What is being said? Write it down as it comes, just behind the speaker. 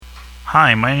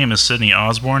Hi, my name is Sidney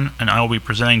Osborne, and I will be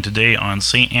presenting today on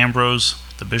St. Ambrose,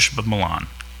 the Bishop of Milan.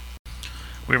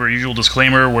 We have our usual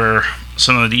disclaimer where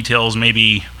some of the details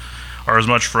maybe are as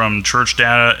much from church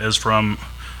data as from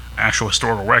actual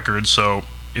historical records, so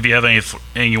if you have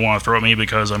anything you want to throw at me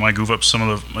because I might goof up some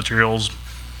of the materials,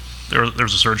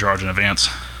 there's a surcharge in advance.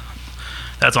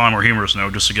 That's on a more humorous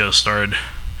note, just to get us started.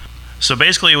 So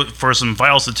basically, for some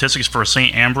vital statistics for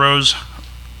St. Ambrose,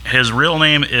 his real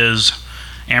name is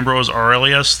Ambrose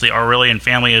Aurelius. The Aurelian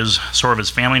family is sort of his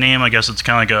family name. I guess it's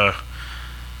kind of like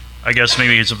I guess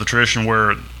maybe it's of the tradition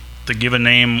where the given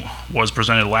name was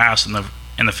presented last and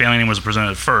the family name was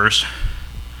presented first.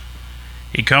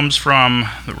 He comes from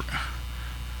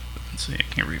let's see, I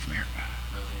can't read from here.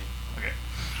 Okay.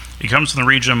 He comes from the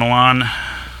region of Milan,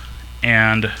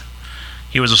 and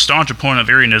he was a staunch opponent of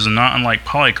Arianism, not unlike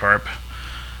Polycarp.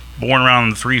 Born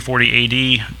around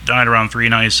 340 AD, died around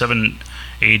 397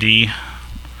 AD,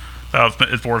 about the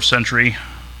 4th century.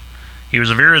 He was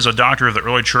revered as a doctor of the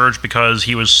early church because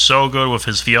he was so good with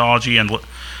his theology and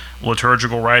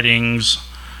liturgical writings,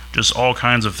 just all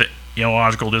kinds of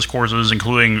theological discourses,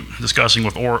 including discussing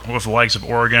with the likes of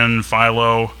Origen,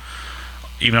 Philo,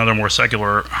 even other more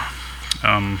secular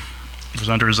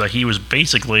presenters, that he was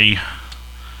basically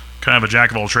kind of a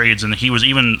jack of all trades, and he was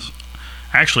even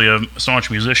actually a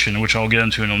staunch musician, which I'll get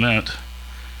into in a minute.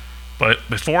 But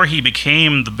before he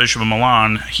became the Bishop of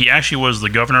Milan, he actually was the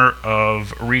governor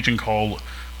of a region called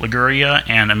Liguria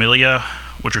and Emilia,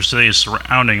 which are cities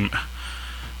surrounding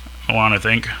Milan, I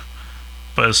think.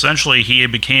 But essentially, he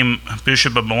became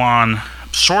Bishop of Milan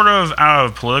sort of out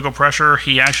of political pressure.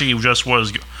 He actually just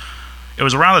was. It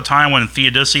was around the time when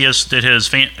Theodosius did his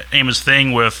famous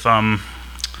thing with a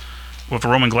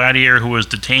Roman gladiator who was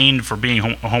detained for being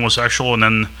a homosexual and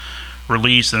then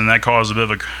released, and that caused a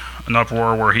bit of an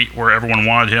uproar where everyone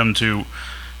wanted him to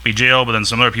be jailed, but then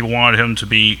some other people wanted him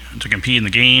to compete in the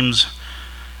games.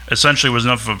 Essentially, it was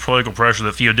enough of a political pressure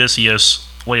that Theodosius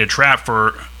laid a trap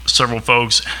for several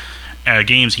folks at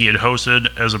games he had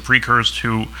hosted as a precursor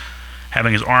to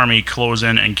having his army close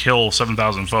in and kill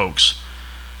 7,000 folks.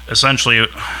 Essentially,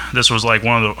 this was like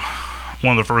one of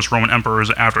the first Roman emperors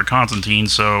after Constantine,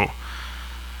 so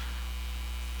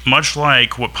much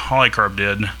like what Polycarp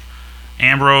did,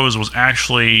 Ambrose was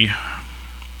actually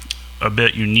a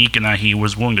bit unique in that he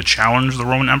was willing to challenge the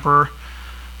Roman emperor,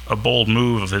 a bold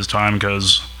move of his time,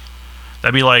 because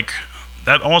that'd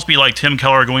almost be like Tim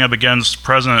Keller going up against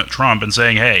President Trump and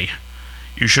saying, "Hey,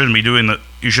 you shouldn't be doing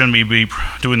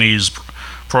these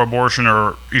pro-abortion,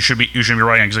 or you should be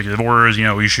writing executive orders.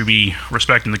 You should be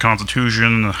respecting the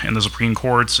Constitution and the Supreme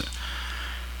Courts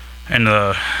and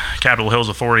the Capitol Hill's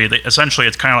authority." Essentially,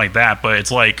 it's kind of like that, but it's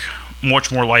like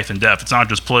much more life and death. It's not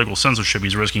just political censorship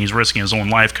he's risking his own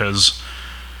life, because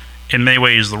in many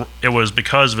ways it was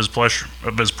because of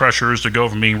his pressures to go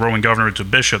from being Roman governor to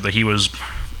bishop that he was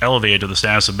elevated to the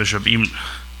status of bishop. Even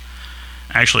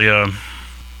actually,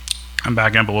 I'm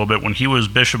backing up a little bit. When he was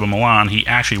Bishop of Milan, he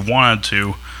actually wanted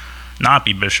to not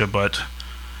be bishop, but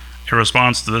in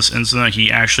response to this incident,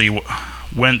 he actually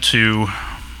went to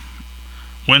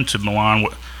Milan.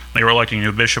 They were electing a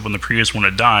new bishop when the previous one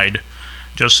had died,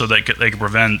 just so they could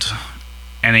prevent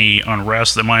any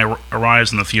unrest that might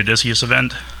arise in the Theodosius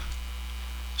event.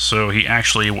 So he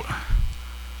actually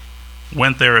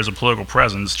went there as a political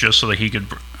presence, just so that he could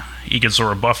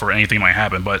sort of buffer anything that might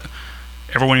happen. But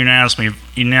everyone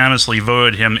unanimously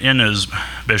voted him in as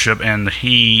bishop, and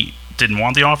he didn't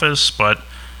want the office, but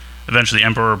eventually the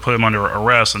emperor put him under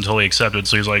arrest until he accepted,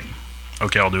 so he's like,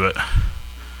 okay, I'll do it.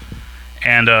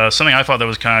 And something I thought that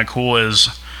was kind of cool is,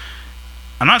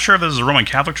 I'm not sure if this is a Roman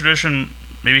Catholic tradition,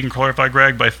 maybe you can clarify,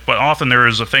 Greg, but often there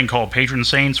is a thing called patron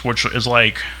saints, which is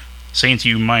like saints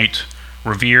you might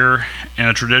revere in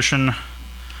a tradition.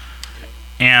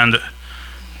 And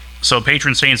so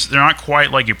patron saints, they're not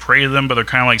quite like you pray to them, but they're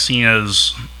kind of like seen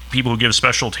as people who give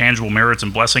special tangible merits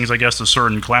and blessings, I guess, to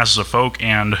certain classes of folk.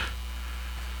 And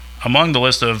among the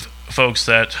list of folks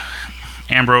that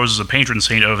Ambrose is a patron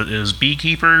saint of is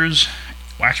beekeepers,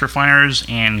 wax refiners,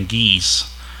 and geese.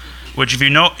 Which, if you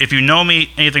know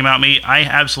anything about me, I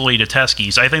absolutely detest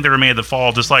geese. I think they were made to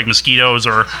fall just like mosquitoes,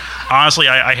 or honestly,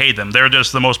 I hate them. They're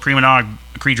just the most prima donna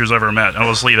creatures I've ever met. I'll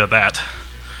just leave it at that.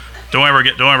 Don't ever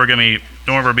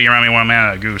be around me when I'm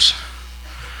mad at a goose.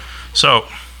 So,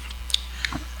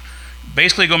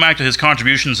 basically, going back to his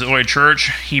contributions to the early church,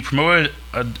 he promoted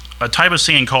a type of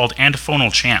singing called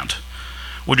antiphonal chant,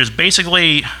 which is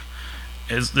basically,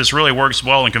 this really works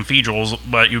well in cathedrals,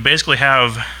 but you basically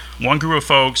have one group of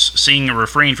folks singing a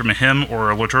refrain from a hymn or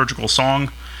a liturgical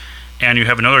song, and you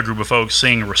have another group of folks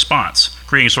singing a response,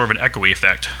 creating sort of an echoey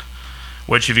effect,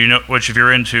 which if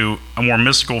you're into a more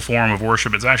mystical form of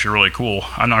worship, it's actually really cool.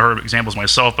 I've not heard of examples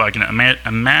myself, but I can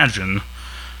imagine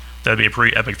that'd be a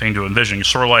pretty epic thing to envision.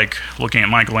 Sort of like looking at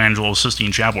Michelangelo's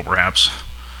Sistine Chapel, perhaps,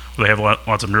 where they have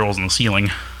lots of murals on the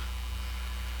ceiling.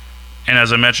 And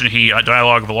as I mentioned, he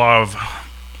dialogued with a lot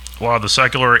of the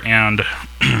secular and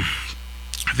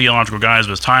theological guys of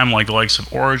his time, like the likes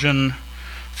of Origen,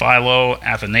 Philo,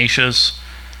 Athanasius,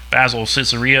 Basil of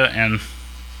Caesarea, and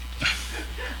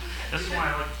this is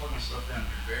why I like to plug my stuff in.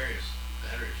 Various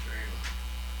batteries very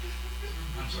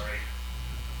low. I'm sorry.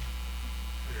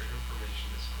 Your information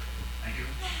is great. Thank you.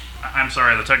 I'm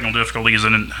sorry, the technical difficulties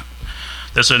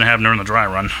this didn't happen during the dry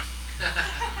run.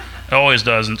 It always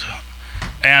doesn't.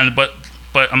 But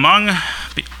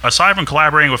aside from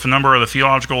collaborating with a number of the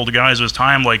theological guys of his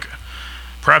time, like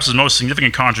perhaps his most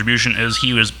significant contribution is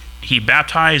he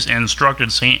baptized and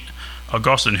instructed Saint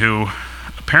Augustine, who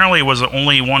apparently was the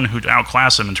only one who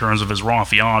outclassed him in terms of his raw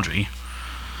theology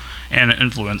and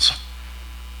influence.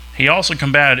 He also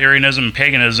combated Arianism and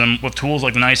paganism with tools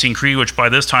like the Nicene Creed, which by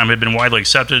this time had been widely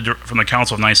accepted from the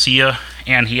Council of Nicaea,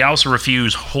 and he also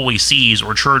refused holy sees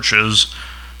or churches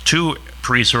to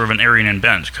priests who were of an Arian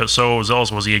bent, because so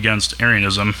zealous was he against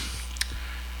Arianism.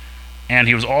 And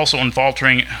he was also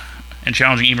unfaltering and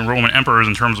challenging even Roman emperors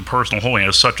in terms of personal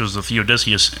holiness, such as the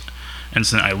Theodosius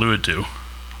incident I alluded to.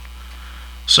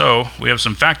 So, we have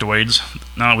some factoids,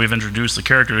 now that we've introduced the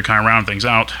character to kind of round things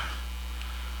out.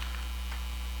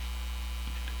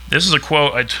 This is a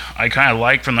quote I kind of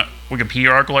like from the Wikipedia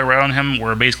article I read on him,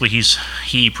 where basically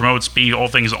he promotes be all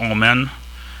things to all men.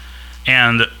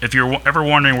 And if you're ever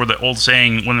wondering where the old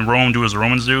saying, when in Rome, do as the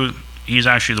Romans do, he's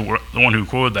actually the one who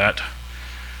quoted that.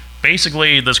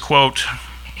 Basically, this quote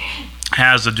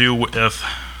has to do with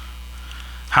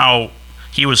how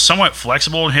he was somewhat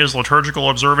flexible in his liturgical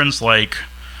observance,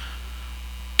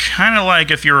 kind of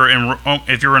like if you're in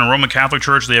a Roman Catholic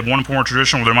church, they have one form of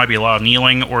tradition where there might be a lot of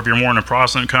kneeling, or if you're more in a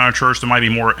Protestant kind of church, there might be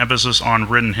more emphasis on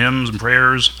written hymns and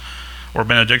prayers or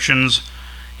benedictions.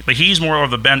 But he's more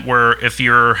of the bent where if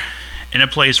you're in a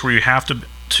place where you have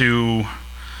to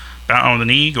bow on the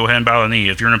knee, go ahead and bow the knee.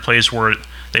 If you're in a place where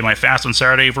they might fast on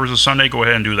Saturday versus Sunday, go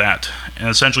ahead and do that. And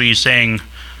essentially he's saying,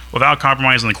 without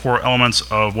compromising the core elements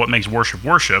of what makes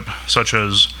worship, such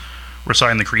as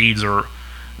reciting the creeds or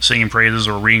singing praises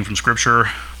or reading from scripture,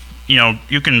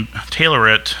 you can tailor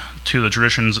it to the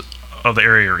traditions of the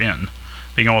area you're in,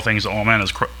 being all things to all men,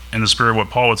 is in the spirit of what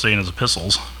Paul would say in his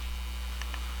epistles.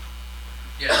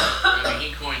 Yeah,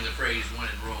 he coined the phrase, when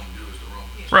in Rome, do as the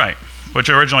Romans. Right, which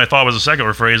originally I thought was a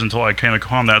secular phrase until I came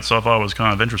upon that, so I thought it was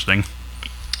kind of interesting.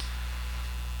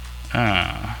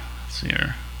 Let's see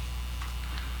here.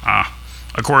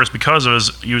 Of course, because of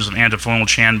his use of antiphonal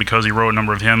chant, because he wrote a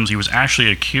number of hymns, he was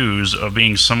actually accused of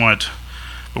being somewhat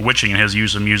bewitching in his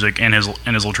use of music and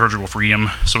his liturgical freedom.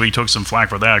 So he took some flack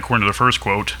for that, according to the first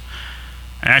quote.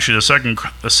 And actually,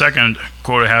 the second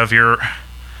quote I have here,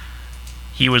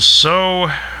 he was so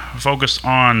focused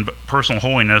on personal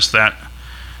holiness that,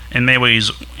 in many ways,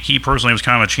 he personally was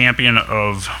kind of a champion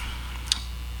of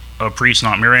priests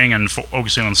not marrying and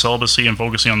focusing on celibacy and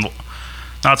focusing on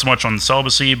not so much on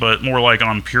celibacy, but more like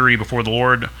on purity before the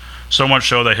Lord. So much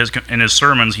so that in his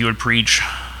sermons he would preach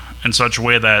in such a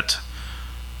way that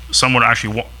some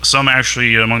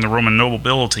actually among the Roman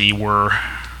nobility were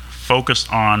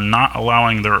focused on not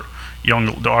allowing their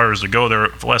young daughters to go there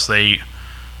lest they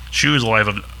choose a life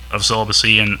of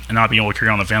celibacy and not being able to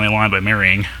carry on the family line by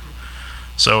marrying.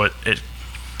 So it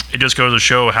just goes to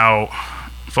show how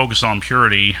focused on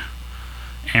purity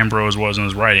Ambrose was in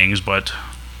his writings, but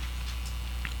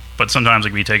sometimes it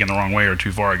can be taken the wrong way or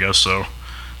too far, I guess. So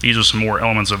these are some more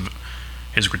elements of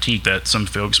his critique that some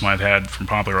folks might have had from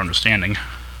popular understanding.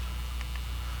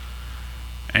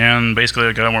 And basically,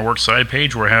 I got on my works side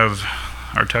page where I have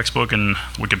our textbook and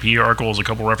Wikipedia articles, a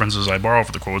couple references I borrow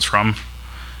for the quotes from.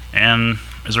 And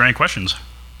is there any questions?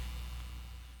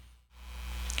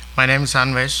 My name is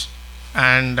Anvesh,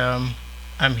 and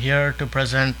I'm here to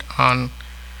present on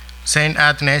Saint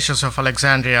Athanasius of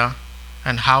Alexandria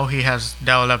and how he has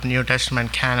developed New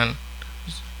Testament canon.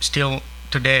 Still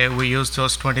today we use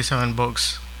those 27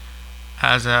 books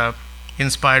as a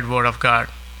inspired word of God.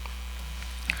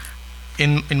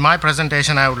 In my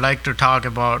presentation I would like to talk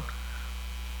about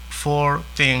 4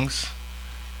 things.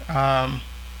 In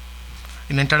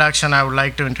introduction I would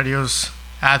like to introduce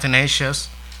Athanasius,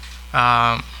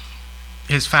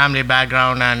 his family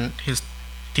background and his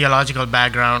theological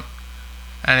background,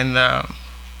 and in the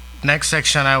next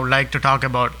section I would like to talk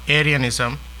about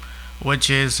Arianism,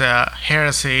 which is a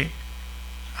heresy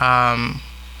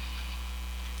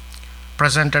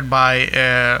presented by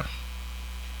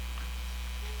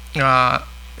a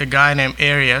guy named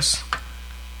Arius.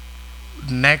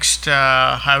 Next,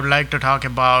 I would like to talk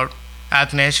about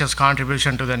Athanasius'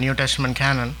 contribution to the New Testament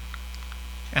canon,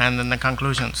 and then the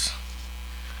conclusions.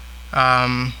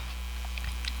 In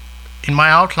my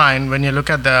outline, when you look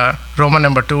at the Roman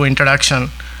number 2 introduction,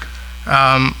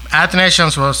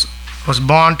 Athanasius was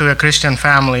born to a Christian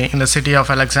family in the city of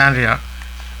Alexandria.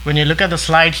 When you look at the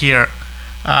slide here,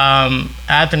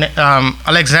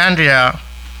 Alexandria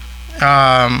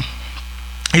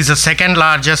is the second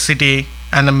largest city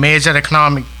and the major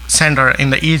economic center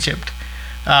in the Egypt.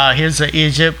 Here's the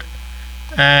Egypt,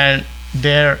 and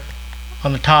there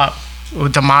on the top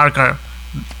with the marker,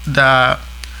 that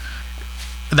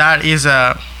is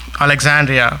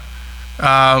Alexandria,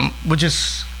 which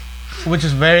is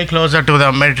very closer to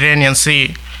the Mediterranean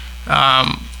Sea.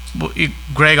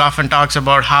 Greg often talks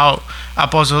about how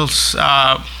apostles,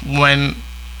 when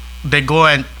they go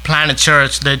and plant a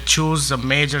church, they choose the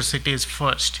major cities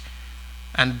first,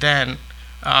 and then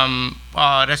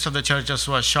rest of the churches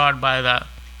were shot by the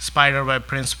spiderweb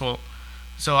principle.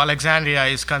 So Alexandria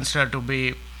is considered to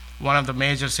be one of the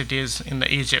major cities in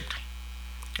the Egypt.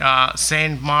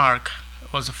 Saint Mark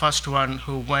was the first one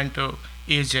who went to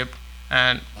Egypt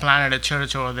and planted a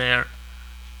church over there.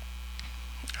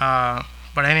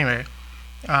 But anyway,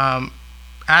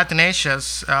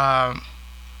 Athanasius,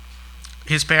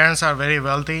 his parents are very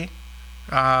wealthy,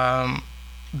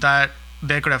 that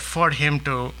they could afford him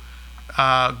to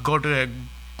go to a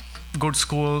good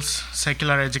schools,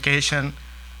 secular education,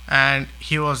 and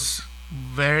he was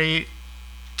very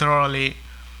thoroughly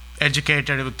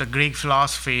educated with the Greek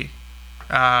philosophy,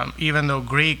 even though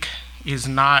Greek is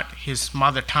not his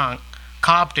mother tongue.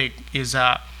 Coptic is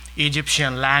a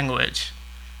Egyptian language,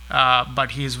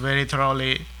 but he is very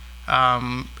thoroughly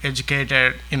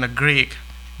educated in the Greek.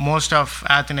 Most of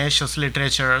Athanasius'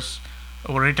 literatures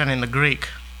were written in the Greek.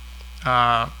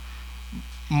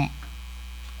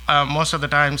 Most of the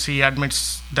times he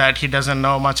admits that he doesn't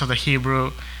know much of the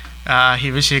Hebrew.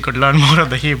 He wishes he could learn more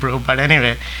of the Hebrew, but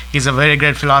anyway, he's a very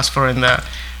great philosopher in the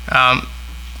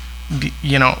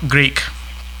Greek.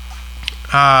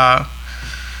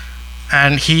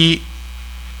 And he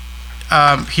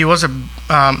was a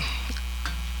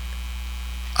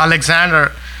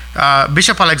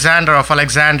Bishop Alexander of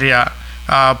Alexandria,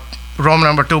 Roman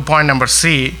number 2, point number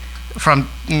C, from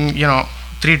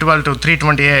 312 to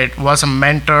 328, was a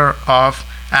mentor of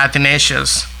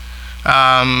Athanasius.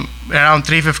 Around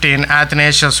 315,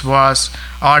 Athanasius was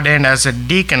ordained as a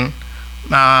deacon,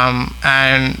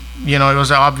 and it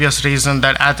was an obvious reason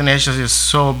that Athanasius is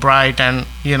so bright and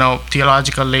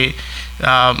theologically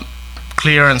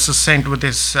clear and succinct with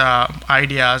his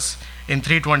ideas. In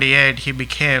 328, he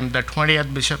became the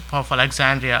 20th Bishop of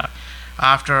Alexandria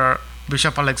after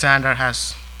Bishop Alexander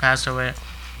has passed away.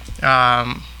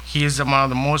 He is one of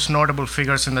the most notable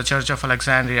figures in the Church of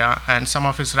Alexandria, and some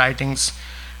of his writings,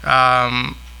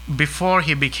 before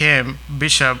he became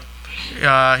bishop,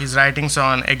 his writings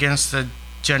against the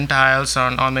Gentiles,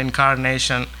 on the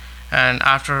incarnation, and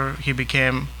after he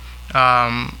became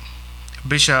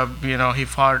bishop, he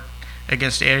fought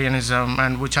against Arianism,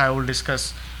 and which I will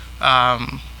discuss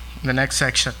in the next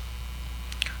section.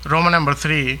 Roman number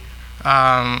 3,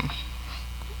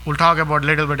 we'll talk about a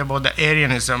little bit about the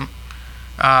Arianism.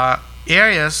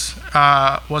 Arius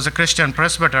was a Christian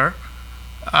presbyter,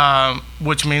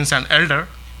 which means an elder,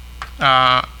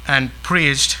 and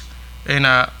preached in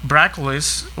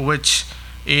Bracklys, which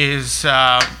is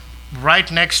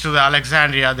right next to the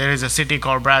Alexandria. There is a city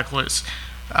called Bracklys.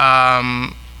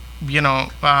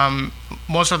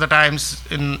 Most of the times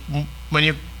when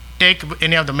you take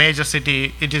any of the major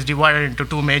city, it is divided into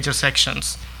 2 major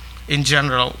sections in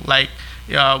general. Like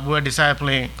we're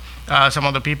discipling some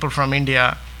of the people from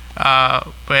India,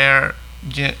 where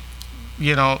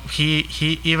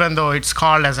he even though it's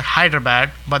called as a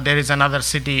Hyderabad, but there is another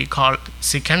city called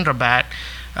Secunderabad,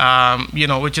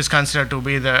 which is considered to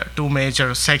be the 2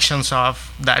 major sections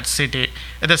of that city.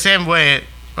 In the same way,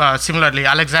 similarly,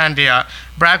 Alexandria,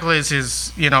 Bracklys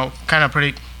is kind of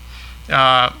pretty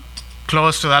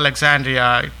close to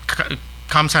Alexandria. It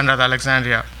comes under the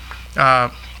Alexandria.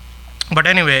 But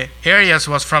anyway, Arius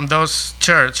was from those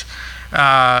church.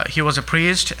 He was a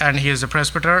priest and he is a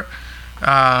presbyter.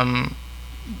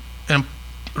 In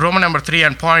Roman number 3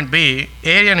 and point B,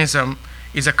 Arianism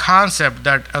is a concept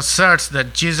that asserts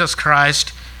that Jesus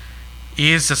Christ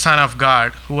is the Son of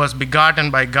God, who was begotten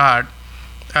by God,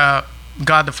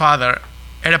 God the Father,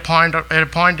 at a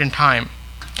point in time.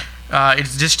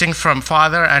 It's distinct from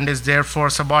Father and is therefore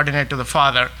subordinate to the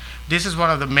Father. This is one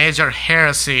of the major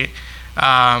heresy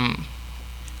in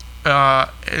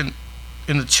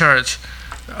the church.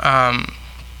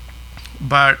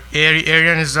 but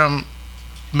Arianism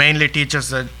mainly teaches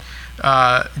that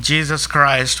Jesus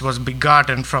Christ was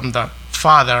begotten from the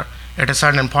Father at a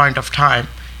certain point of time.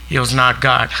 He was not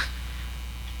God.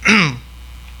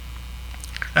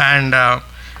 And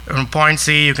on point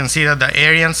C, you can see that the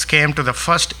Arians came to the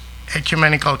first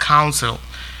ecumenical council.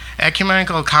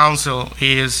 Ecumenical council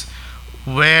is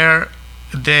where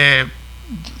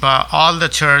all the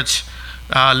church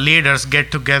leaders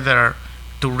get together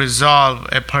to resolve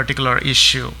a particular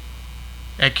issue.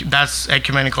 That's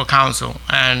ecumenical council.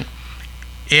 And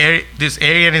this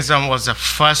Arianism was the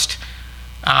first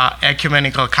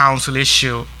ecumenical council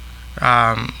issue.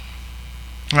 And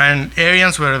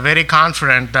Arians were very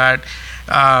confident that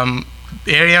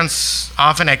Arians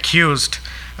often accused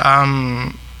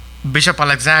Bishop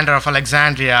Alexander of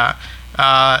Alexandria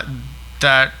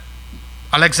that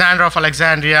Alexander of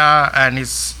Alexandria and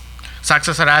his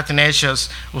successor Athanasius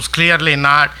was clearly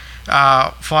not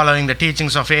following the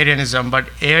teachings of Arianism, but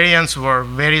Arians were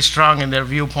very strong in their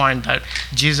viewpoint that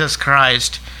Jesus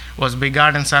Christ was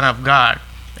begotten Son of God.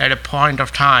 At a point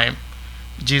of time,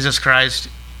 Jesus Christ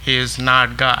is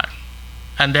not God.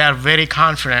 And they are very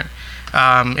confident.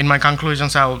 In my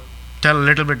conclusions, I'll tell a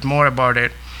little bit more about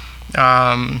it.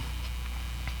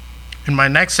 In my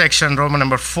next section, Roman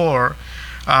number 4,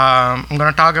 I'm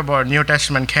going to talk about New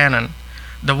Testament canon.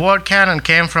 The word canon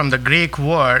came from the Greek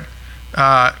word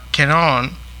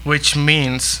kanon, which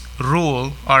means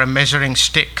rule or a measuring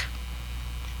stick.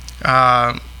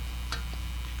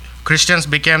 Christians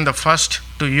became the first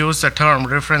to use the term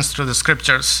reference to the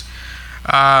scriptures.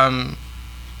 I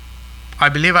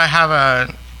believe I have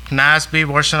a NASB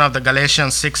version of the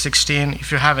Galatians 6:16.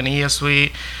 If you have an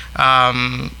ESV,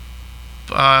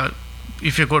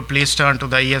 if you could please turn to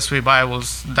the ESV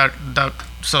Bibles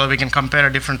so that we can compare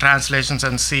different translations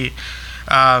and see.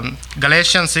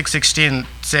 Galatians 6:16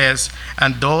 says,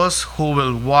 "And those who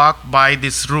will walk by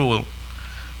this rule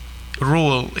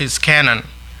is canon.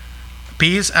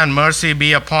 Peace and mercy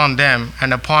be upon them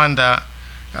and upon the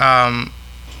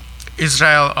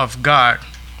Israel of God."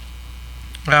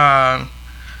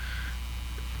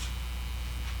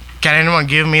 Can anyone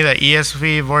give me the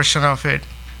ESV version of it?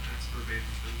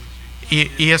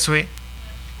 ESV?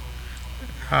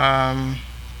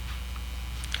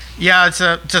 Yeah, it's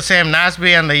the same.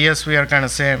 NASB and the ESV are kind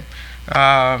of same.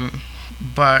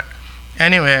 But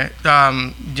anyway,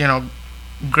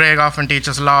 Greg often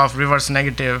teaches law of reverse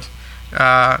negative.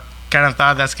 Kind of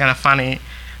thought that's kind of funny.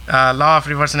 Law of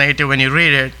reverse negative, when you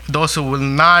read it, those who will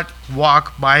not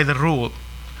walk by the rule,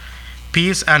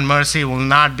 peace and mercy will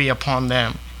not be upon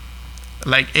them.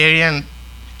 Like Arian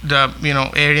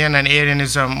and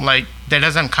Arianism, like, they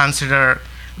doesn't consider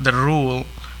the rule.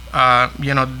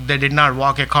 They did not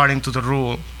walk according to the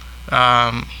rule.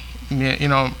 Some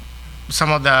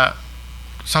of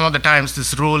the times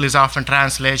this rule is often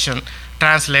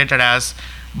translated as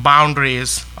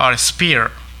boundaries or a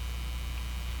spear.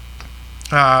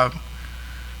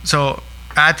 So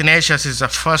Athanasius is the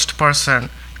first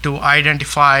person to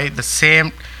identify the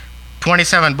same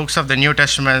 27 books of the New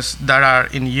Testament that are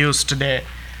in use today.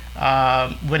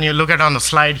 When you look at on the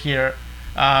slide here,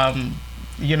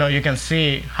 you can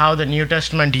see how the New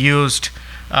Testament used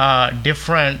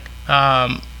different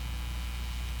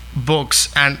books,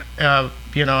 and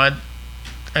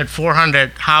at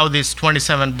 400, how these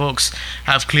 27 books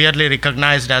have clearly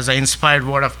recognized as the inspired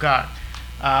Word of God.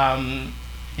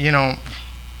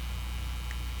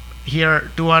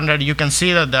 Here 200, you can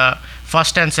see that the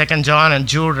 1st and 2nd John and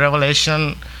Jude,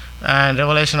 Revelation and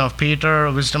Revelation of Peter,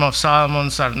 Wisdom of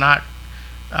Solomon are not.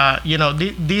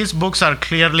 These books are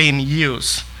clearly in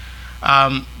use.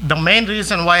 The main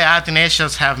reason why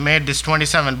Athanasius have made these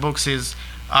 27 books is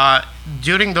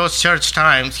during those church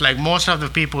times, like, most of the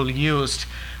people used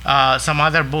some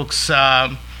other books.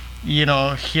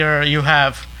 Here you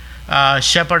have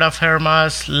Shepherd of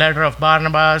Hermas, Letter of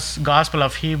Barnabas, Gospel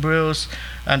of Hebrews,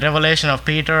 and Revelation of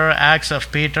Peter, Acts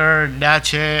of Peter,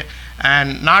 Dache.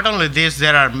 And not only this,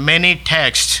 there are many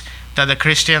texts that the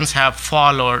Christians have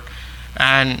followed.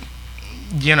 And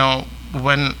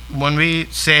when we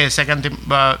say 2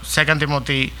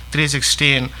 Timothy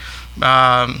 3:16,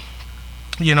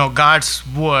 God's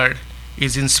word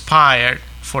is inspired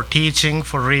for teaching,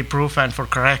 for reproof, and for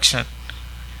correction.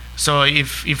 So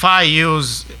if I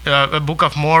use a Book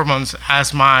of Mormon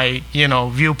as my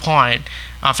viewpoint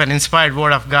of an inspired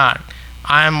word of God,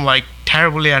 I am like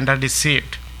terribly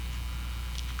under-deceived.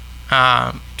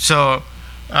 So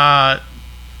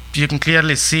you can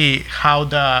clearly see how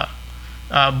the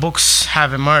books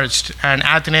have emerged, and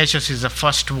Athanasius is the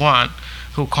first one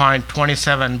who coined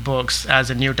 27 books as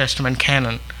a New Testament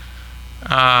canon.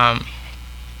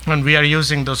 And we are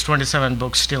using those 27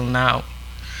 books till now.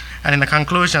 And in the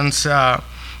conclusions,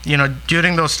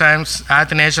 during those times,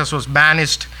 Athanasius was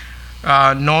banished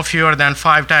no fewer than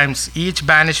 5 times, each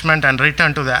banishment and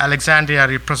return to the Alexandria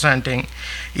representing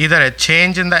either a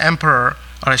change in the emperor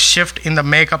or a shift in the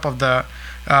makeup of the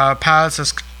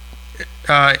palace's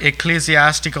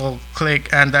ecclesiastical clique,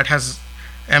 and that has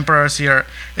emperors here.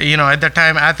 At the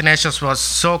time, Athanasius was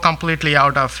so completely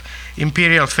out of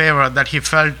imperial favor that he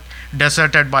felt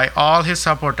deserted by all his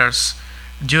supporters.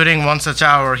 During one such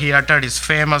hour, he uttered his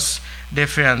famous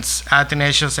defense,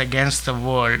 Athanasius Against the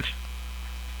World.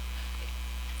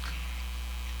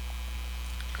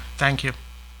 Thank you.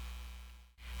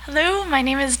 Hello, my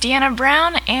name is Deanna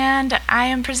Brown, and I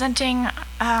am presenting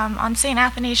on St.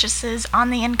 Athanasius's On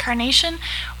the Incarnation,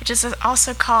 which is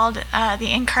also called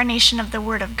The Incarnation of the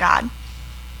Word of God.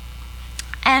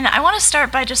 And I want to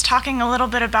start by just talking a little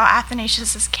bit about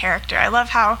Athanasius's character. I love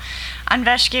how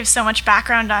Anvesh gave so much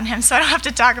background on him, so I don't have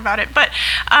to talk about it. But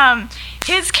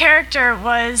his character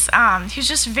was, he was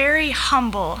just very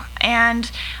humble,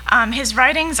 and his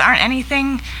writings aren't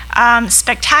anything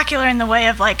spectacular in the way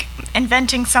of like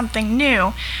inventing something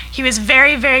new. He was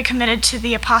very, very committed to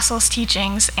the apostles'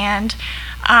 teachings, and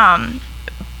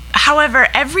however,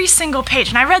 every single page,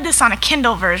 and I read this on a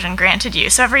Kindle version, granted you,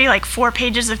 so every 4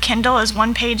 pages of Kindle is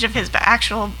 1 page of his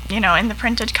actual, in the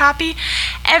printed copy.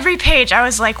 Every page I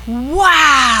was like,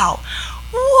 wow,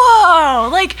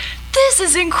 whoa, this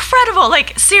is incredible,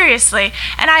 seriously.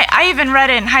 And I even read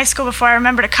it in high school before. I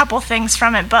remembered a couple things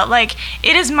from it, but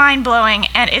it is mind-blowing,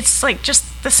 and it's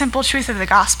just the simple truth of the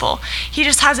gospel. He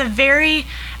just has a very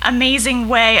amazing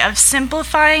way of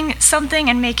simplifying something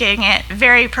and making it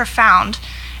very profound.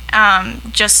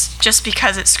 Just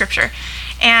because it's scripture.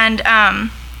 And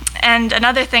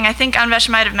another thing, I think Anvesh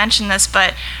might have mentioned this,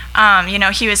 but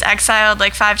he was exiled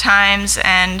 5 times,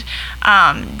 and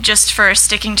just for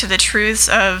sticking to the truths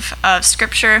of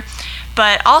scripture.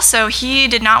 But also, he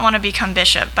did not want to become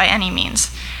bishop by any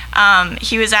means.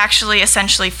 He was actually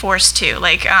essentially forced to.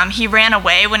 He ran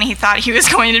away when he thought he was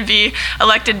going to be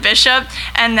elected bishop,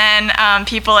 and then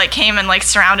people came and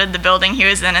surrounded the building he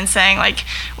was in and saying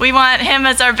we want him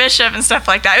as our bishop and stuff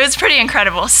like that. It was pretty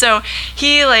incredible. So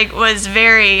he was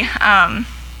very,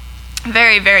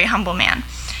 very, very humble man.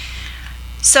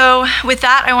 So with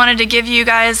that, I wanted to give you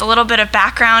guys a little bit of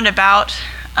background about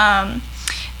On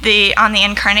the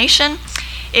Incarnation.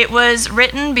 It was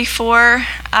written before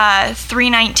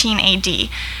 319 AD,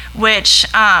 which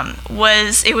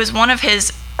was one of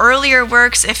his earlier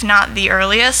works, if not the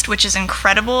earliest, which is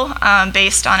incredible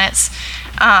based on its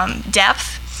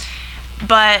depth.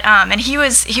 But and he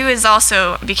was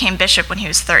also became bishop when he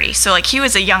was 30, so he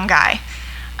was a young guy.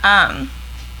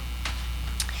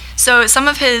 So some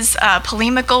of his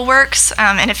polemical works,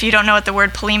 and if you don't know what the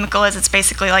word polemical is, it's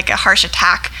basically a harsh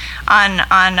attack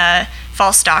on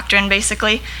false doctrine,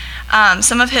 basically.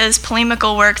 Some of his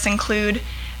polemical works include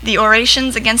the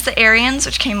Orations Against the Arians,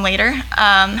 which came later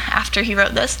after he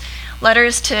wrote this,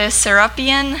 Letters to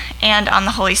Serapion, and On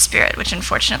the Holy Spirit, which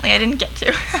unfortunately I didn't get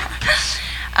to.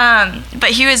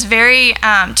 But he was very,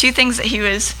 2 things that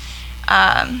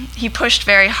he pushed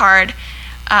very hard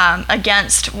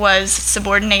against was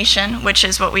subordination, which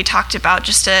is what we talked about,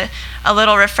 just a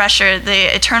little refresher.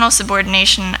 The eternal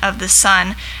subordination of the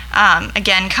Son,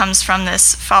 again, comes from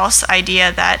this false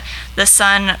idea that the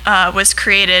Son was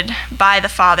created by the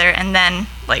Father and then,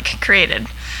 created,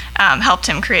 helped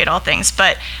him create all things.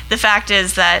 But the fact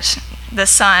is that the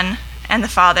Son and the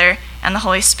Father and the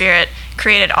Holy Spirit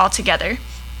created all together.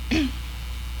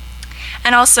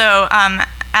 And also,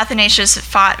 Athanasius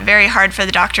fought very hard for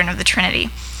the doctrine of the Trinity.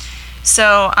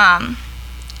 So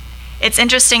it's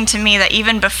interesting to me that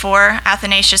even before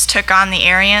Athanasius took on the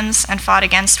Arians and fought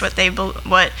against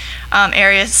what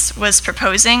Arius was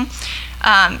proposing,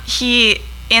 he,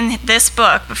 in this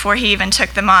book, before he even took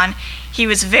them on, he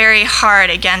was very hard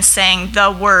against saying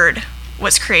the Word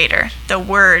was creator. The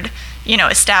Word,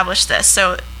 established this,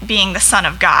 so being the Son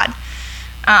of God.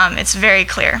 It's very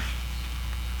clear.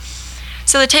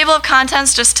 So the table of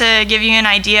contents, just to give you an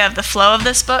idea of the flow of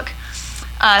this book,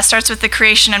 starts with the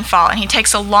creation and fall, and he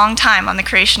takes a long time on the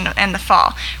creation and the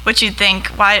fall, which you'd think,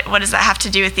 what does that have to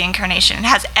do with the Incarnation? It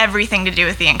has everything to do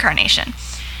with the Incarnation.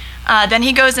 Then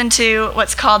he goes into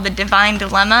what's called the Divine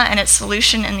Dilemma and its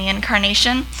solution in the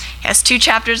Incarnation. He has 2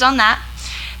 chapters on that.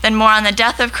 Then more on the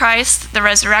death of Christ, the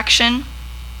resurrection,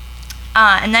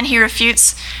 and then he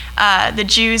refutes the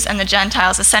Jews and the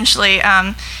Gentiles. Essentially,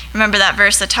 remember that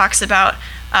verse that talks about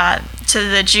to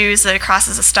the Jews the cross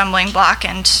is a stumbling block,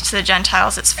 and to the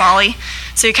Gentiles it's folly.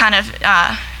 So he kind of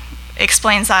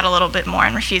explains that a little bit more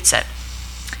and refutes it.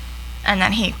 And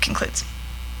then he concludes.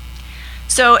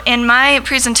 So in my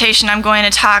presentation, I'm going to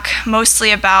talk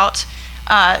mostly about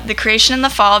the creation and the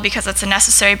fall because it's a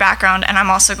necessary background, and I'm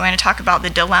also going to talk about the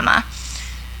dilemma.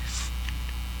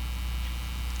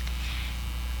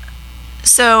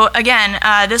 So again,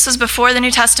 this was before the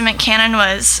New Testament canon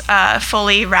was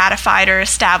fully ratified or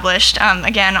established.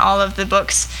 Again, all of the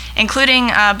books, including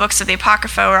books of the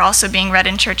Apocrypha, were also being read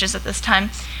in churches at this time.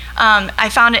 I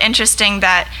found it interesting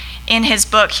that in his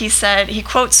book he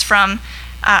quotes from,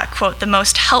 quote, the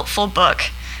most helpful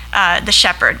book, The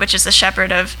Shepherd, which is the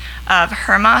Shepherd of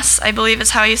Hermas, I believe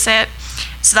is how you say it.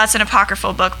 So that's an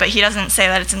apocryphal book, but he doesn't say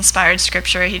that it's inspired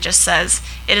scripture. He just says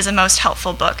it is a most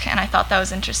helpful book, and I thought that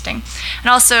was interesting. And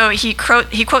also, he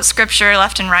quotes scripture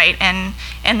left and right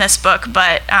in this book,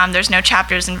 but there's no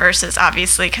chapters and verses,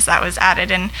 obviously, because that was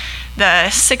added in the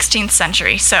 16th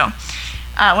century. So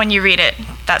when you read it,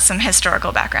 that's some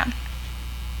historical background.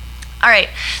 All right,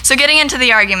 so getting into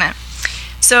the argument.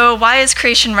 So why is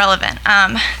creation relevant?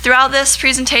 Throughout this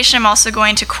presentation, I'm also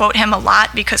going to quote him a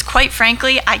lot because, quite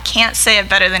frankly, I can't say it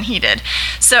better than he did.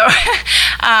 So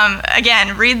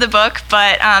again, read the book,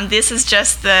 but this is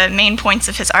just the main points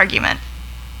of his argument.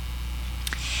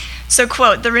 So,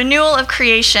 quote, "The renewal of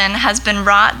creation has been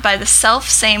wrought by the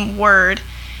self-same Word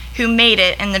who made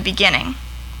it in the beginning."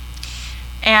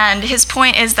 And his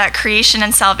point is that creation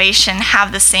and salvation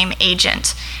have the same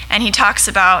agent. And he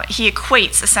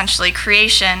equates essentially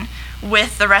creation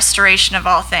with the restoration of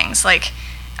all things. Like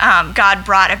God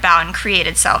brought about and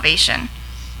created salvation.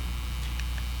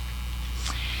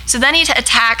 So then he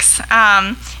attacks,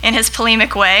 in his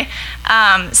polemic way,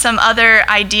 some other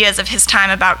ideas of his time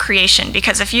about creation.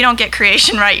 Because if you don't get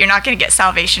creation right, you're not going to get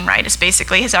salvation right, is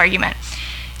basically his argument.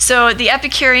 So the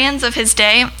Epicureans of his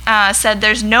day said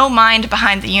there's no mind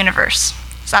behind the universe.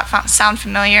 Does that sound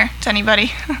familiar to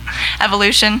anybody?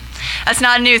 Evolution. That's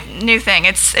not a new thing.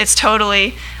 It's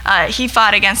totally, he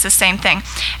fought against the same thing.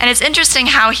 And it's interesting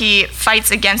how he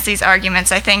fights against these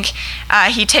arguments. I think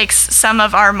he takes some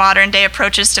of our modern day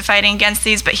approaches to fighting against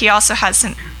these, but he also has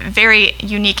some very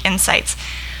unique insights.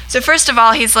 So first of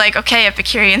all, he's like, okay,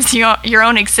 Epicureans, your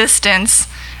own existence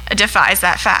defies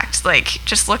that fact. Like,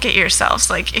 just look at yourselves.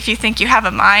 Like, if you think you have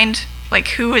a mind, like,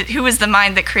 who is the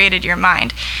mind that created your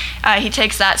mind? He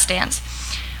takes that stance.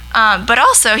 But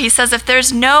also, he says if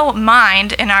there's no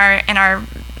mind in our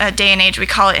day and age, we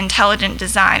call it intelligent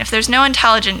design. If there's no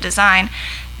intelligent design,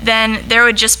 then there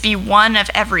would just be one of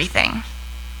everything,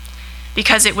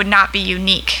 because it would not be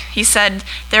unique. He said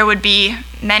there would be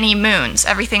many moons.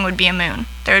 Everything would be a moon.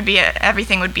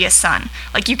 Everything would be a sun.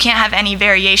 Like, you can't have any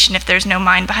variation if there's no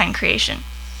mind behind creation.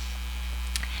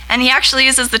 And he actually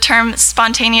uses the term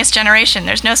spontaneous generation.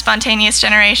 There's no spontaneous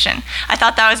generation. I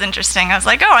thought that was interesting. I was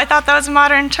like, oh, I thought that was a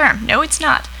modern term. No, it's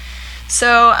not.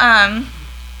 So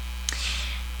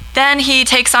then he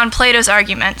takes on Plato's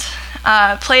argument.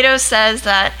 Plato says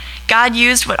that God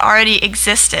used what already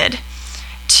existed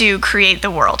to create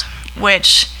the world,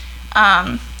 which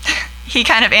he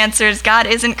kind of answers, God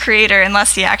isn't creator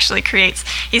unless he actually creates.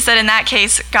 He said in that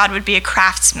case, God would be a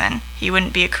craftsman. He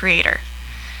wouldn't be a creator.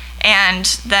 And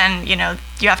then,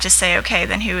 you have to say, okay,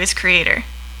 then who is creator?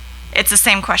 It's the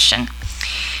same question.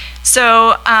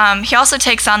 So he also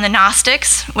takes on the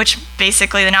Gnostics, which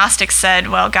basically the Gnostics said,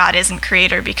 well, God isn't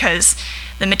creator because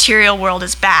the material world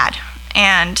is bad.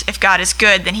 And if God is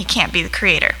good, then he can't be the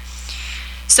creator.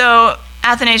 So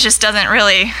Athanasius doesn't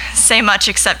really say much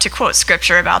except to quote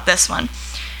scripture about this one.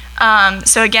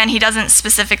 So again, he doesn't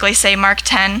specifically say Mark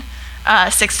 10,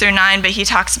 6 through 9, but he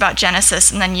talks about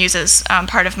Genesis and then uses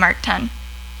part of Mark 10.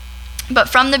 But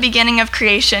from the beginning of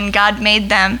creation, God made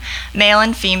them male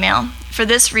and female. For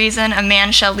this reason, a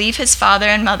man shall leave his father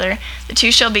and mother, the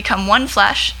two shall become one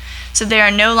flesh. So they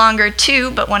are no longer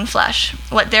two, but one flesh.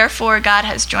 What therefore God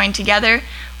has joined together,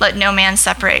 let no man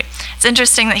separate. It's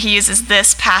interesting that he uses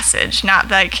this passage,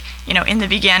 not like, in the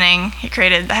beginning, he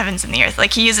created the heavens and the earth.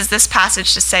 Like, he uses this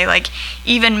passage to say, like,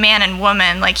 even man and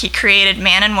woman, like, he created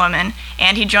man and woman,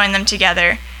 and he joined them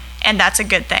together, and that's a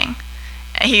good thing.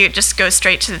 He just goes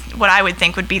straight to what I would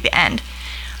think would be the end.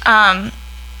 And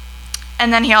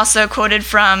then he also quoted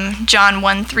from John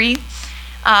 1:3.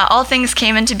 All things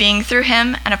came into being through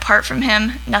him, and apart from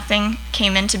him, nothing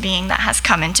came into being that has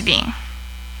come into being.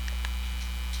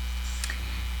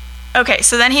 Okay,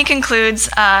 so then he concludes,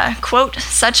 quote,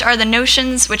 such are the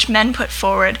notions which men put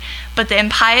forward, but the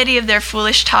impiety of their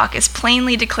foolish talk is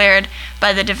plainly declared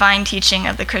by the divine teaching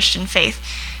of the Christian faith.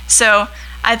 So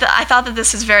I thought that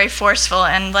this was very forceful,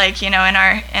 and like, in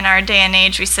our day and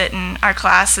age, we sit in our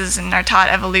classes and are taught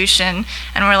evolution,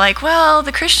 and we're like, well,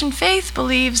 the Christian faith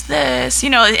believes this,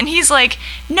 and he's like,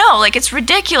 no, like, it's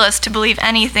ridiculous to believe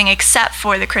anything except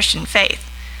for the Christian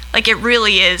faith. Like, it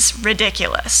really is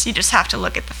ridiculous. You just have to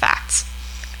look at the facts.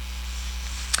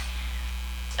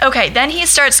 Okay, then he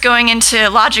starts going into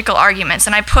logical arguments,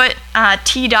 and I put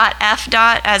T.F.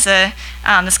 as a,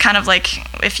 this kind of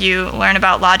like, if you learn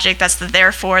about logic, that's the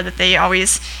therefore that they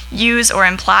always use or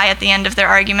imply at the end of their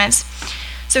arguments.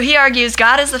 So he argues,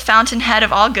 God is the fountainhead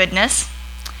of all goodness.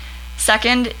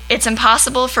 Second, it's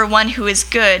impossible for one who is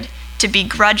good to be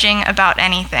grudging about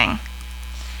anything.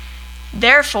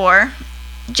 Therefore,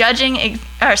 grudging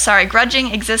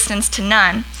existence to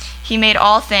none, he made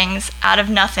all things out of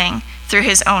nothing through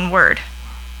his own word.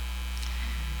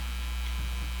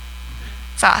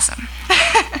 It's awesome.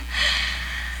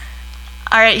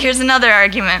 All right, here's another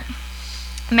argument.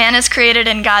 Man is created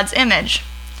in God's image.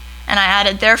 And I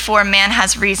added, therefore, man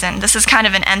has reason. This is kind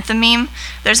of an enthymeme.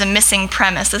 There's a missing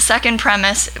premise. The second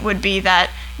premise would be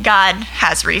that God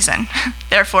has reason.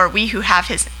 Therefore, we who have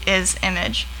his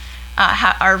image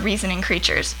are reasoning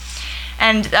creatures.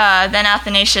 And then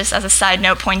Athanasius, as a side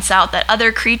note, points out that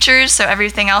other creatures, so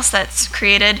everything else that's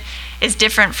created, is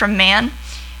different from man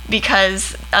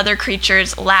because other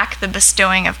creatures lack the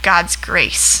bestowing of God's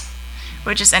grace,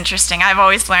 which is interesting. I've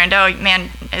always learned,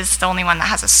 man is the only one that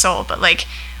has a soul, but like,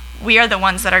 we are the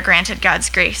ones that are granted God's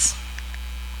grace.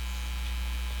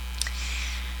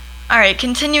 All right,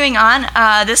 continuing on,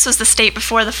 this was the state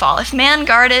before the fall. If man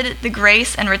guarded the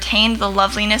grace and retained the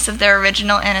loveliness of their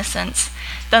original innocence,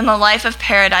 then the life of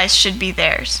paradise should be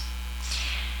theirs.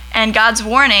 And God's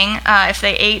warning, if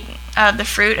they ate of the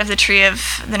fruit of the tree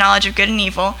of the knowledge of good and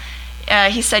evil,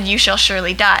 he said, you shall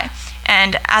surely die.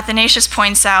 And Athanasius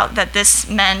points out that this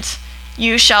meant,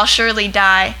 you shall surely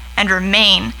die and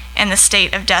remain in the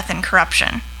state of death and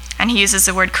corruption. And he uses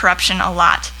the word corruption a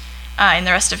lot in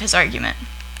the rest of his argument.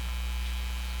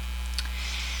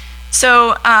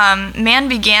 So man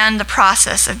began the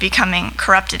process of becoming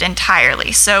corrupted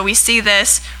entirely. So we see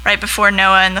this right before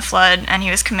Noah and the flood, and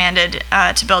he was commanded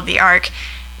to build the ark.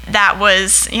 That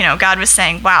was, God was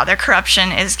saying, wow, their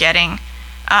corruption is getting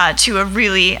to a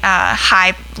really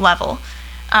high level.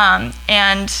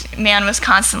 And man was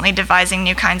constantly devising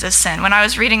new kinds of sin. When I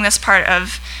was reading this part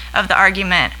of the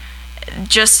argument,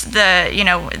 just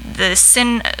the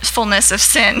sinfulness of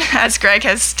sin, as Greg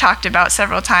has talked about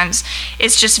several times,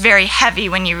 is just very heavy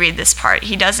when you read this part.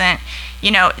 He doesn't,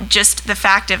 just the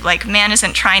fact of like man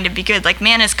isn't trying to be good. Like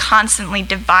man is constantly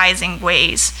devising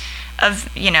ways of,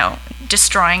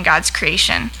 destroying God's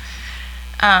creation.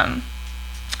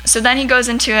 So then he goes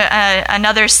into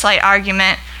another side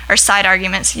argument,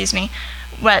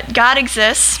 what God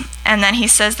exists, and then he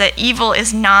says that evil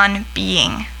is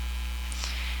non-being.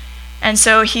 And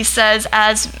so he says,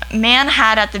 as man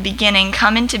had at the beginning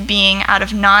come into being out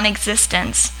of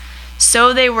non-existence,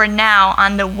 so they were now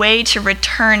on the way to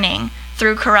returning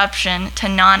through corruption to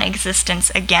non-existence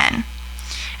again.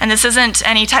 And this isn't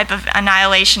any type of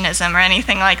annihilationism or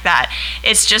anything like that.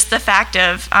 It's just the fact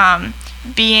of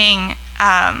having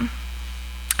a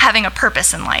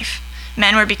purpose in life.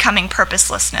 Men were becoming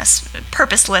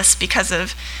purposeless because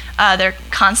of their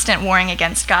constant warring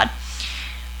against God.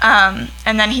 And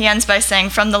then he ends by saying,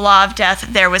 from the law of death,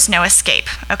 there was no escape.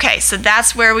 Okay, so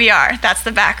that's where we are. That's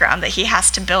the background that he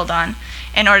has to build on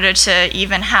in order to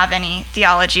even have any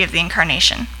theology of the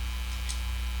incarnation.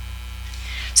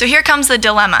 So here comes the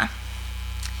dilemma.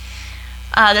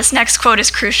 This next quote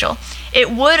is crucial. It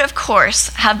would, of course,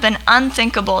 have been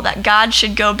unthinkable that God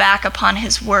should go back upon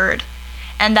his word,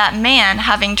 and that man,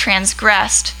 having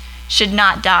transgressed, should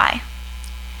not die.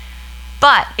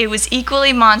 But it was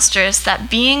equally monstrous that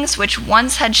beings which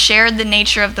once had shared the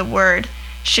nature of the Word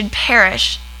should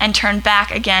perish and turn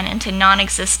back again into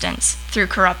non-existence through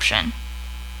corruption.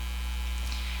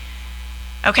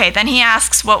 Okay, then he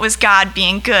asks, what was God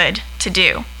being good to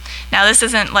do? Now this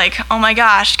isn't like, oh my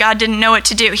gosh, God didn't know what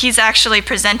to do. He's actually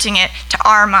presenting it to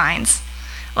our minds.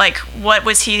 Like, what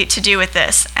was he to do with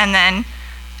this? And then,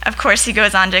 of course, he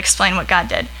goes on to explain what God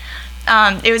did.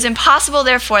 It was impossible,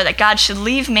 therefore, that God should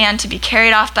leave man to be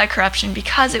carried off by corruption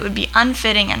because it would be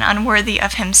unfitting and unworthy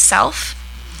of himself,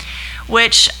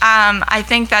 which I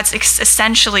think that's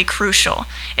essentially crucial.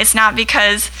 It's not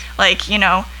because,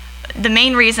 the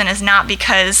main reason is not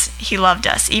because he loved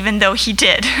us, even though he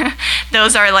did.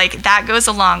 Those are that goes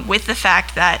along with the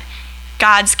fact that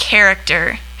God's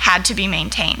character had to be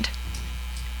maintained.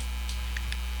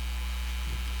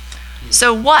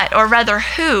 So what, or rather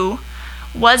who,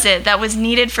 was it that was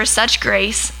needed for such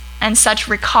grace and such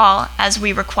recall as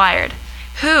we required?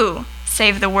 Who,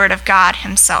 save the word of God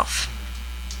himself?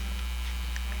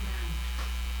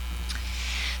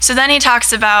 So then he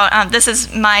talks about, this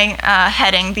is my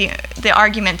heading, the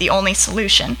argument, the only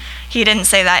solution. He didn't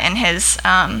say that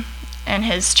in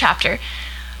his chapter.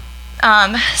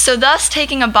 So thus,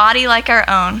 taking a body like our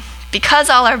own, because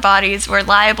all our bodies were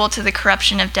liable to the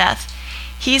corruption of death,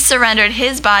 he surrendered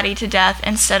his body to death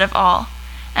instead of all,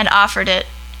 and offered it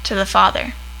to the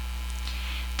Father.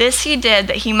 This he did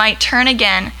that he might turn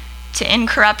again to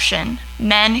incorruption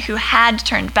men who had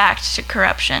turned back to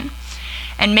corruption,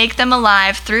 and make them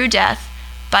alive through death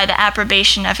by the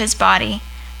approbation of his body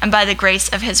and by the grace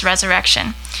of his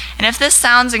resurrection. And if this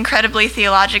sounds incredibly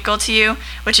theological to you,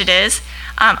 which it is,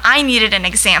 I needed an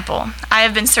example. I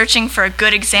have been searching for a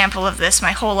good example of this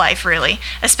my whole life, really,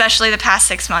 especially the past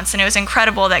 6 months. And it was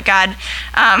incredible that God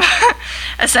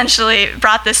essentially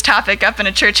brought this topic up in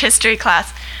a church history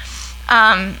class.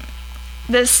 I'm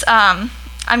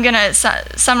going to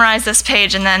summarize this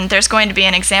page, and then there's going to be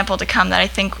an example to come that I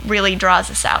think really draws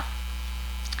this out.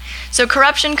 So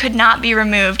corruption could not be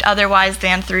removed otherwise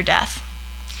than through death.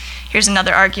 Here's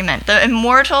another argument. The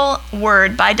immortal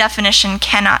Word, by definition,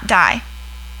 cannot die.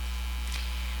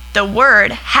 The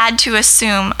Word had to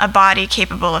assume a body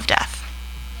capable of death.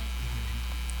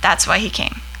 That's why he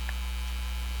came.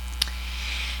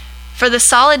 For the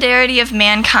solidarity of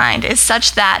mankind is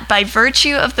such that, by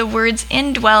virtue of the Word's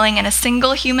indwelling in a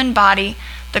single human body,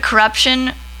 the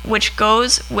corruption which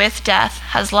goes with death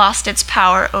has lost its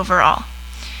power over all.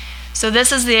 So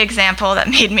this is the example that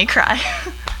made me cry.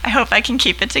 I hope I can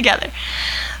keep it together.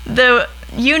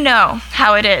 You know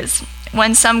how it is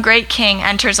when some great king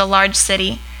enters a large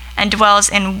city and dwells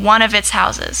in one of its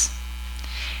houses.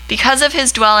 Because of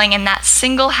his dwelling in that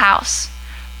single house,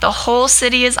 the whole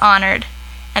city is honored,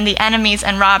 and the enemies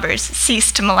and robbers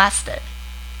cease to molest it.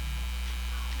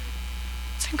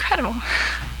 It's incredible.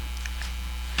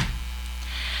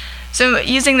 So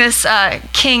using this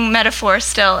king metaphor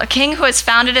still, a king who has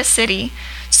founded a city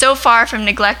so far from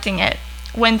neglecting it,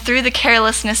 when through the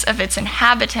carelessness of its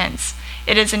inhabitants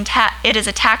it is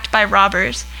attacked by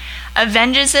robbers,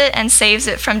 avenges it and saves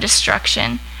it from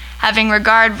destruction, having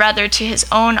regard rather to his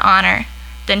own honor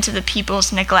than to the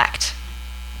people's neglect.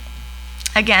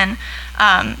 Again,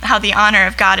 how the honor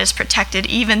of God is protected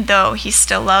even though he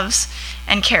still loves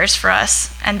and cares for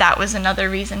us, and that was another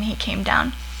reason he came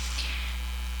down.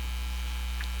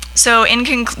 So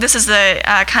this is the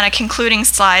kind of concluding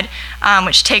slide,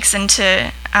 which takes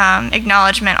into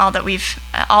acknowledgement all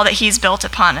that he's built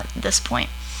upon at this point.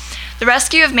 The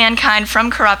rescue of mankind from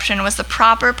corruption was the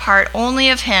proper part only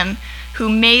of him who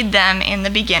made them in the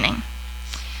beginning.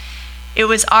 It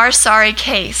was our sorry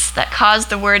case that caused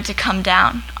the Word to come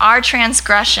down, our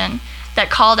transgression that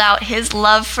called out his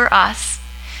love for us,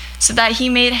 so that he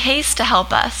made haste to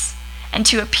help us and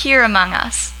to appear among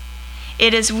us.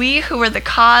 It is we who were the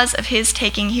cause of his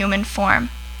taking human form,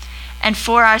 and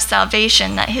for our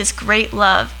salvation that his great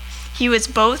love, he was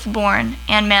both born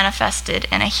and manifested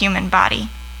in a human body.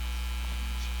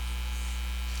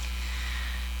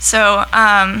 So,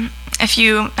 if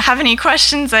you have any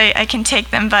questions, I can take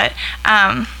them, but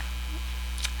I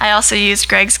also used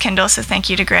Greg's Kindle, so thank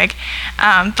you to Greg.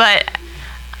 I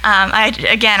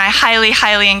highly,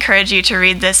 highly encourage you to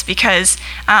read this because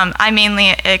I mainly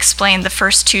explained the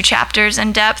first 2 chapters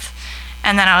in depth,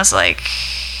 and then I was like,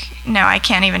 no, I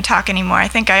can't even talk anymore. I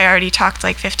think I already talked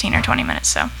like 15 or 20 minutes,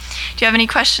 so. Do you have any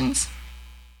questions?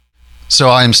 So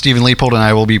I'm Stephen Leopold, and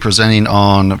I will be presenting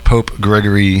on Pope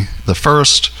Gregory the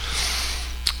First.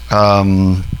 I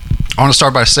want to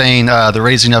start by saying the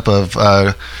raising up of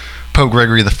Pope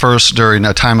Gregory the First during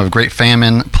a time of great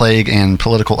famine, plague, and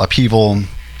political upheaval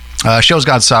shows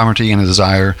God's sovereignty and a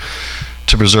desire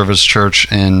to preserve his church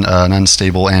in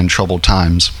unstable and troubled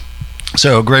times.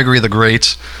 So Gregory the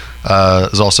Great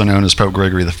is also known as Pope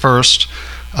Gregory the First,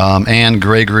 and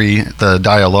Gregory the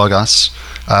Dialogos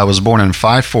was born in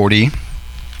 540.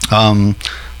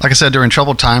 Like I said, during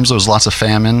troubled times, there was lots of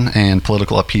famine and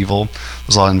political upheaval. There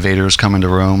was a lot of invaders coming to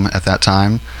Rome at that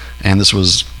time, and this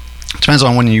was depends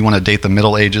on when you want to date the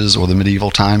Middle Ages or the medieval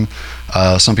time.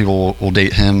 Some people will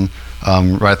date him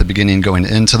right at the beginning, going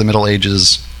into the Middle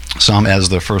Ages. Some as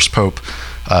the first pope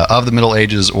of the Middle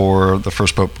Ages, or the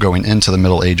first pope going into the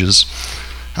Middle Ages,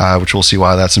 which we'll see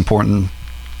why that's important.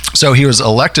 So he was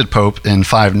elected pope in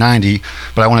 590,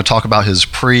 but I want to talk about his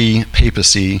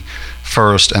pre-papacy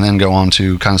first, and then go on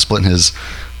to kind of splitting his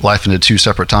life into 2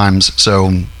 separate times.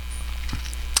 So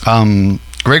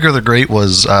Gregory the Great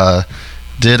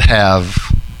did have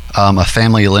a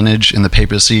family lineage in the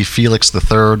papacy. Felix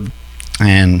III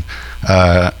and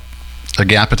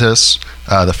Agapetus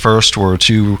the First were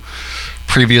 2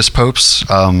 previous popes,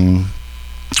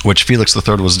 which Felix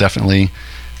III was definitely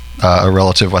a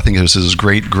relative. I think it was his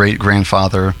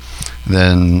great-great-grandfather.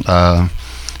 Then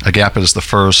Agapetus the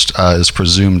First is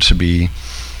presumed to be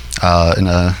in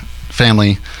a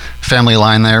family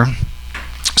line there.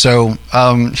 So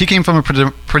he came from a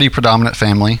pretty predominant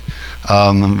family,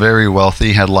 very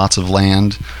wealthy, had lots of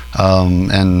land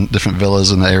and different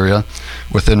villas in the area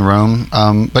within Rome.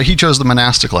 But he chose the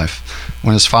monastic life.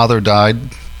 When his father died,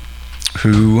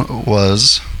 who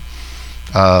was,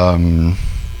 I'll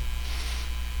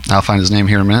find his name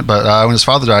here in a minute, but when his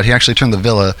father died, he actually turned the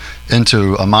villa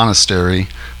into a monastery,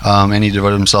 and he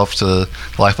devoted himself to the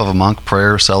life of a monk,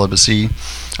 prayer, celibacy,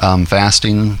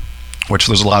 fasting, which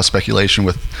there's a lot of speculation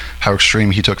with how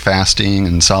extreme he took fasting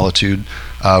and solitude,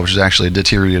 which has actually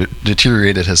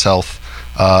deteriorated his health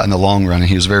in the long run, and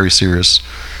he was very serious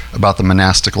about the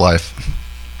monastic life.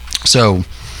 So,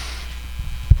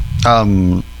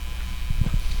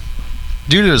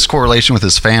 due to his correlation with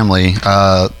his family,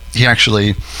 he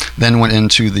actually then went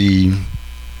into the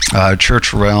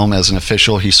church realm as an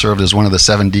official. He served as one of the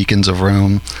 7 deacons of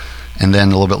Rome, and then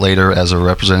a little bit later as a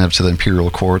representative to the imperial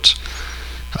court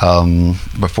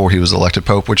before he was elected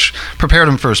pope, which prepared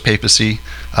him for his papacy.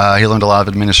 He learned a lot of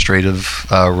administrative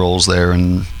roles there,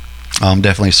 and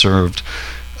definitely served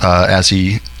as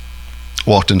he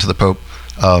walked into the pope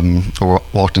or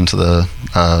walked into the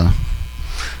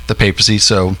papacy.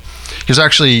 So he was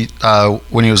actually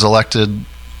when he was elected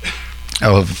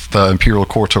of the imperial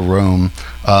court of Rome,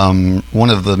 one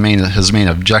of his main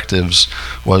objectives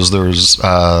was there was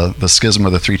the schism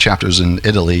of the 3 chapters in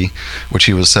Italy, which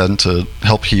he was sent to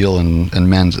help heal and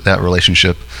mend that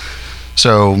relationship.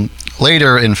 So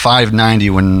later in 590,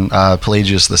 when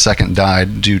Pelagius II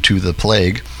died due to the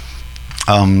plague,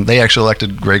 they actually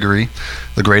elected Gregory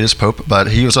the Greatest pope, but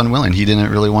he was unwilling. He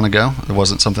didn't really want to go. It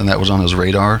wasn't something that was on his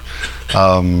radar,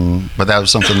 but that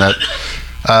was something that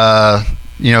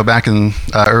back in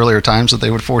earlier times that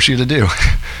they would force you to do.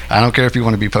 I don't care if you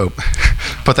want to be pope.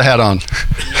 Put the hat on.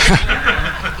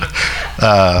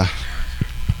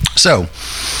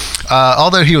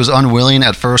 Although he was unwilling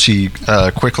at first, he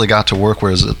quickly got to work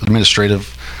where his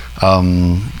administrative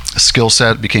skill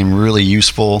set became really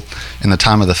useful in the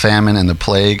time of the famine and the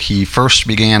plague. He first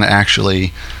began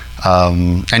actually,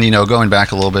 going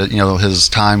back a little bit, his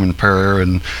time in prayer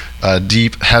and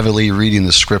deep, heavily reading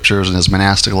the scriptures in his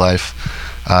monastic life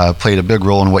played a big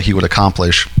role in what he would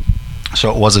accomplish. So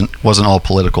it wasn't all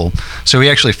political. So he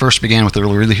actually first began with the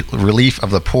relief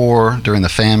of the poor during the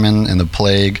famine and the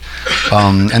plague,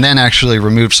 and then actually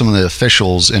removed some of the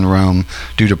officials in Rome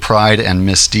due to pride and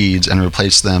misdeeds and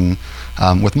replaced them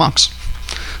with monks.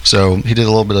 So he did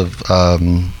a little bit of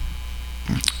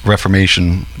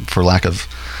reformation, for lack of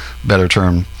better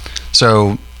term.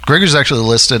 So Gregory is actually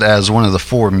listed as one of the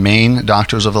 4 main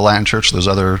doctors of the Latin Church. There's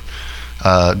other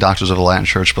doctors of the Latin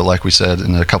Church, but like we said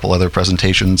in a couple other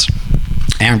presentations,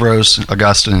 Ambrose,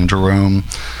 Augustine, and Jerome,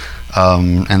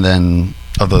 and then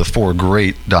of the 4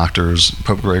 great doctors,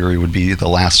 Pope Gregory would be the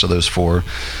last of those 4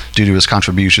 due to his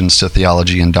contributions to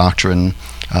theology and doctrine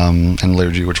and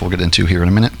liturgy, which we'll get into here in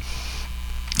a minute.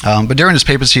 But during his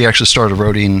papacy, he actually started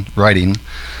writing.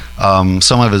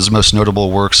 Some of his most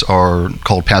notable works are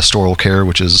called Pastoral Care,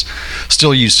 which is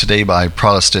still used today by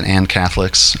Protestant and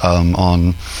Catholics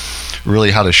on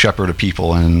really how to shepherd a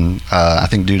people, and I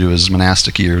think due to his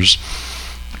monastic years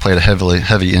played a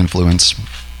heavy influence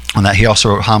on that. He also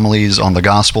wrote homilies on the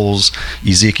Gospels,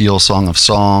 Ezekiel, Song of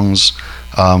Songs,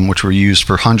 which were used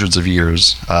for hundreds of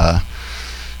years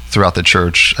throughout the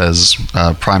church as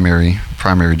primary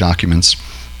documents.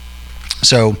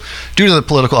 So due to the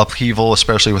political upheaval,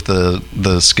 especially with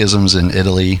the schisms in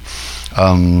Italy,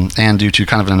 and due to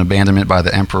kind of an abandonment by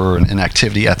the emperor and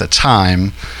inactivity at the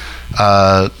time,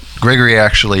 Gregory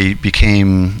actually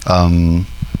became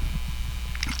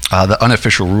the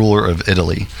unofficial ruler of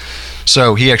Italy.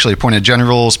 So he actually appointed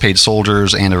generals, paid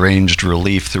soldiers, and arranged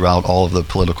relief throughout all of the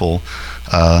political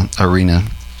arena.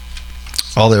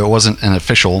 Although it wasn't an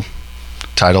official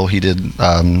title, he did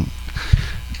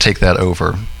take that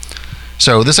over.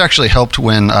 So this actually helped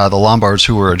when the Lombards,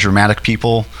 who were a Germanic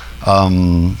people,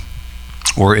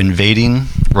 were invading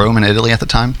Rome and Italy at the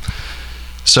time.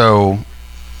 So,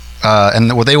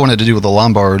 and what they wanted to do with the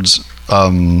Lombards,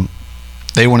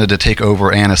 they wanted to take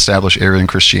over and establish Arian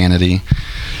Christianity.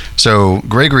 So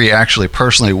Gregory actually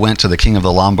personally went to the king of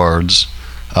the Lombards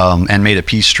and made a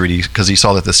peace treaty because he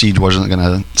saw that the siege wasn't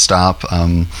going to stop.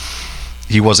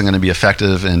 He wasn't going to be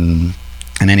effective in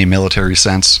any military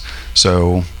sense.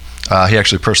 So he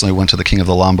actually personally went to the king of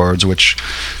the Lombards, which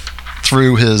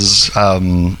through his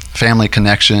family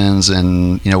connections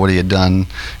and what he had done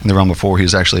in the realm before, he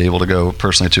was actually able to go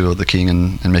personally to the king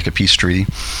and make a peace treaty.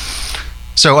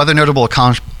 So other notable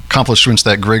accomplishments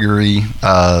that Gregory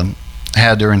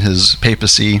had during his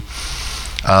papacy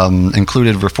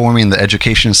included reforming the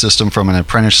education system from an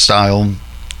apprentice style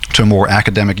to a more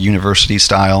academic university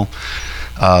style,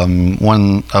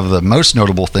 One of the most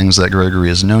notable things that Gregory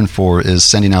is known for is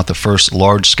sending out the first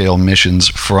large-scale missions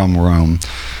from Rome.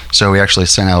 So he actually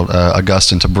sent out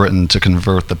Augustine to Britain to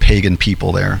convert the pagan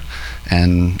people there.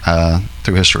 And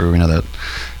through history, we know that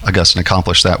Augustine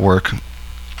accomplished that work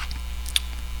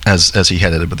as he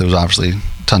headed it, but there was obviously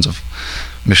tons of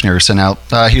missionaries sent out.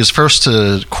 He was first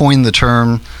to coin the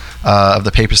term of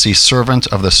the papacy, servant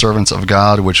of the servants of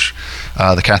God, which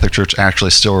the Catholic Church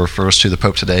actually still refers to the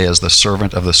Pope today as the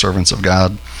servant of the servants of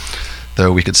God,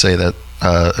 though we could say that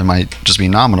it might just be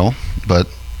nominal. But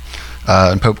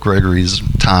in Pope Gregory's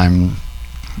time,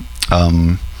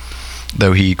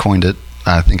 though he coined it,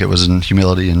 I think it was in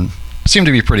humility and seemed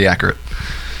to be pretty accurate.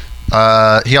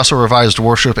 He also revised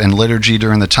worship and liturgy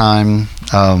during the time.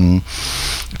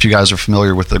 If you guys are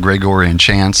familiar with the Gregorian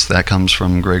chants, that comes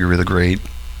from Gregory the Great.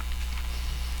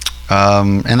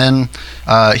 And then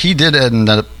he did end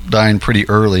up dying pretty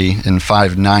early in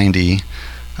 590.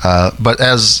 But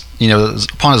as you know,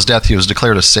 upon his death, he was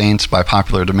declared a saint by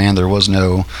popular demand. There was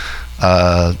no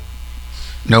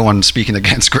one speaking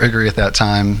against Gregory at that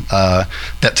time.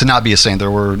 That to not be a saint,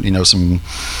 there were some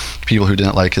people who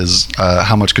didn't like his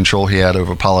how much control he had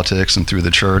over politics and through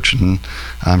the church, and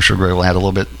I'm sure Gregory will add a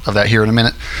little bit of that here in a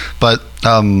minute. But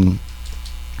kind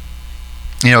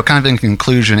of in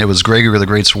conclusion, it was Gregory the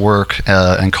Great's work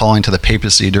and calling to the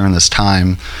papacy during this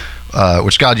time,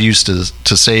 which God used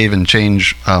to save and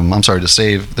change. to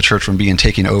save the church from being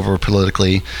taken over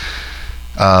politically,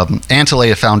 and to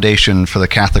lay a foundation for the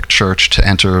Catholic Church to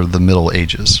enter the Middle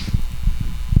Ages.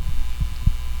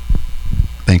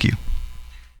 Thank you.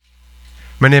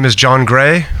 My name is John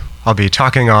Gray. I'll be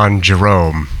talking on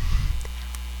Jerome.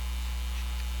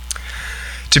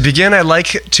 To begin, I'd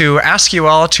like to ask you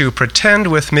all to pretend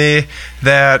with me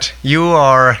that you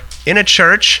are in a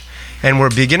church and we're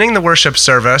beginning the worship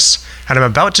service, and I'm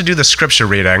about to do the scripture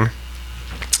reading.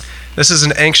 This is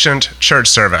an ancient church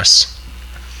service.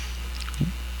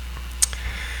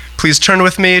 Please turn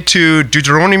with me to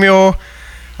Deuteronomio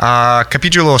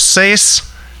capítulo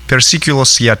 6, versículo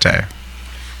 7.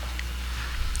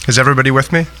 Is everybody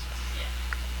with me?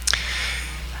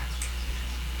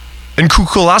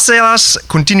 Inculcáselas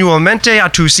continuamente a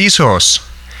tus hijos.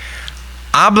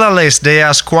 Háblales de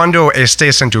ellas cuando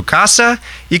estés en tu casa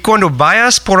y cuando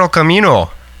vayas por el camino,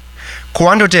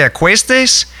 cuando te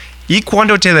acuestes y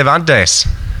cuando te levantes.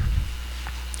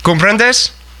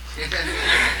 ¿Comprendes?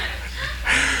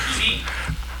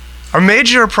 A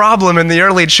major problem in the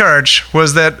early church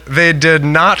was that they did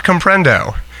not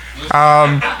comprendo.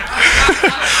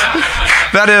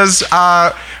 That is,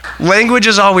 language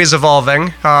is always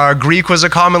evolving. Greek was a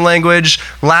common language.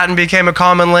 Latin became a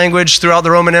common language throughout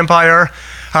the Roman Empire.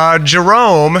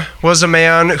 Jerome was a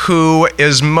man who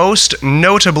is most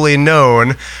notably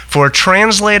known for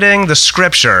translating the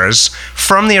scriptures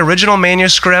from the original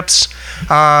manuscripts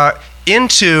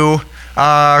into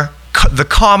the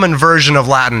common version of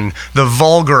Latin, the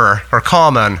vulgar or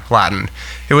common Latin.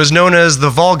 It was known as the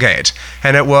Vulgate,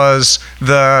 and it was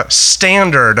the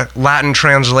standard Latin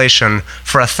translation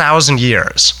for 1,000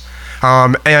 years.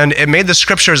 And it made the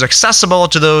scriptures accessible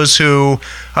to those who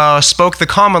spoke the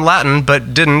common Latin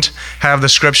but didn't have the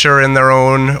scripture in their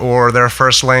own or their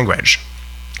first language.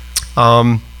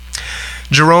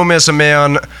 Jerome is a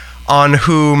man on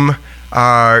whom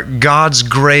God's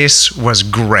grace was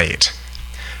great.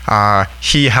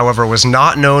 He, however, was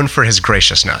not known for his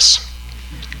graciousness.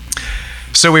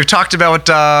 So we've talked about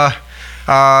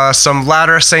some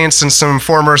latter saints and some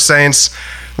former saints.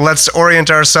 Let's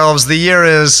orient ourselves. The year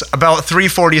is about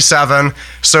 347,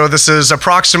 so this is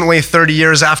approximately 30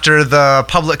 years after the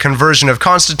public conversion of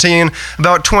Constantine,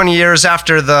 about 20 years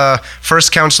after the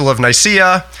First Council of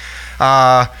Nicaea.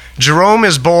 Jerome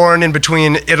is born in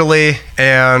between Italy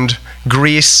and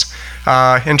Greece.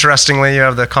 Interestingly, you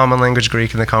have the common language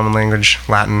Greek and the common language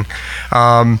Latin.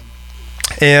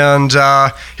 And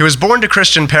he was born to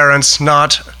Christian parents,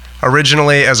 not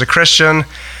originally as a Christian.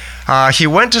 He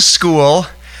went to school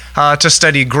to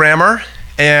study grammar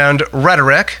and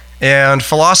rhetoric and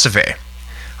philosophy,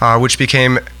 which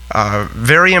became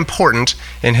very important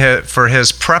for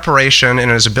his preparation and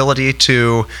his ability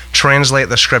to translate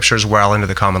the scriptures well into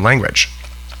the common language.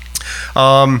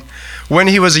 When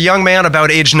he was a young man,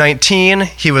 about age 19,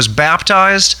 he was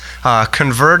baptized,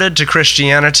 converted to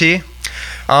Christianity.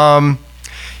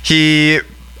 He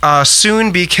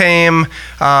soon became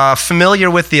familiar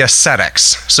with the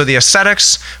ascetics. So the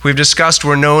ascetics, we've discussed,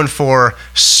 were known for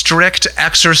strict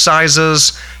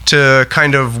exercises to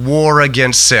kind of war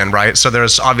against sin, right? So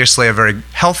there's obviously a very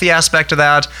healthy aspect to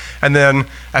that. And then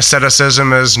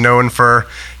asceticism is known for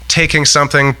taking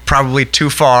something probably too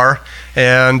far.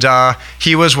 And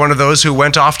he was one of those who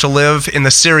went off to live in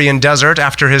the Syrian desert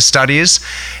after his studies.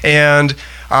 And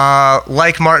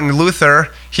like Martin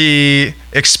Luther, he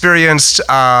experienced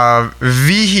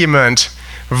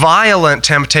violent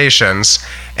temptations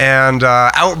and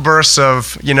outbursts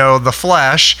of, the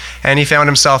flesh, and he found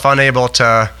himself unable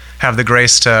to have the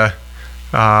grace to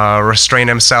restrain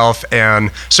himself.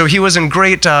 And so he was in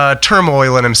great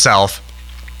turmoil in himself,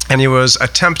 and he was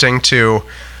attempting to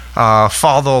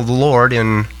follow the Lord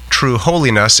in true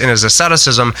holiness in his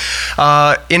asceticism.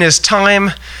 In his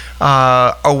time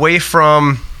away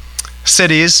from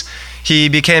cities, he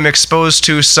became exposed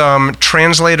to some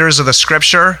translators of the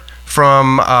scripture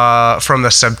from the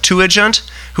Septuagint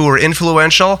who were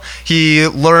influential. He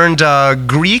learned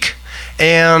Greek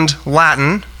and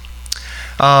Latin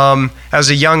as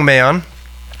a young man.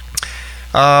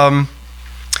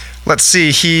 Let's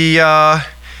see,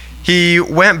 he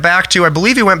went back to, I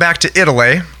believe he went back to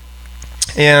Italy,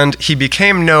 and he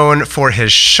became known for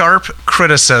his sharp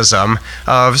criticism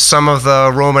of some of the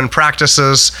Roman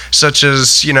practices, such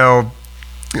as,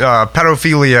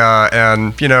 pedophilia,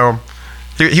 and,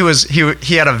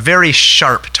 he had a very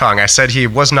sharp tongue. I said he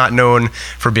was not known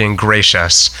for being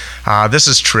gracious. This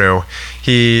is true.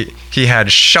 He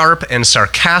had sharp and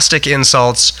sarcastic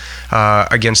insults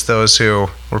against those who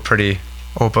were pretty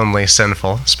openly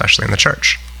sinful, especially in the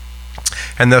church.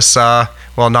 And this,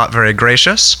 while not very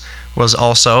gracious, was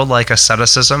also, like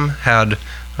asceticism,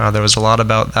 there was a lot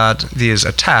about these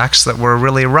attacks that were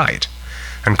really right,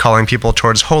 and calling people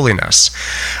towards holiness.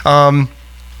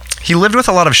 He lived with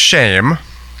a lot of shame.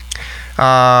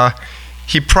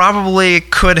 He probably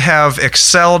could have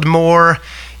excelled more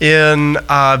in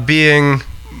being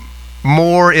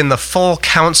more in the full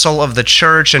counsel of the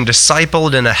church and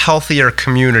discipled in a healthier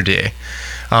community,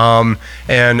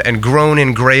 and grown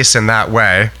in grace in that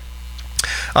way.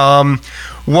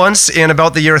 Once in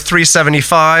about the year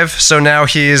 375, so now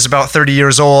he's about 30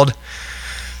 years old,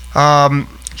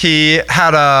 he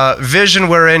had a vision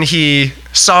wherein he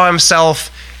saw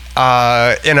himself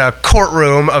in a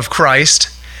courtroom of Christ,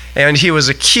 and he was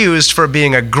accused for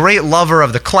being a great lover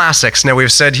of the classics. Now,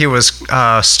 we've said he was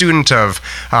a student of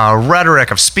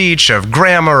rhetoric, of speech, of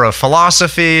grammar, of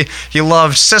philosophy. He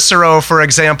loved Cicero, for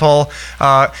example,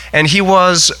 and he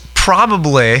was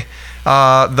probably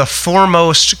the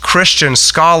foremost Christian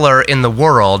scholar in the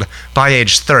world by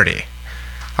age 30.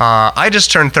 I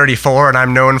just turned 34, and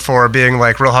I'm known for being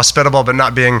real hospitable, but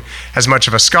not being as much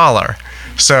of a scholar.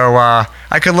 So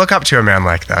I could look up to a man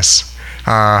like this.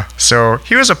 So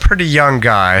he was a pretty young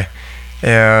guy,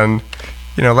 and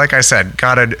like I said,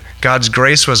 God's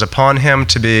grace was upon him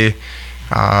to be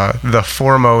the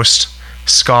foremost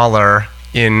scholar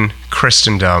in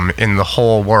Christendom in the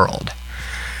whole world.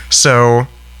 So,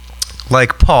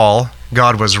 like Paul,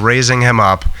 God was raising him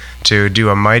up to do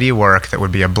a mighty work that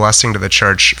would be a blessing to the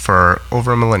church for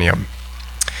over a millennium.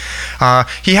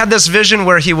 He had this vision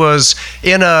where he was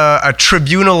in a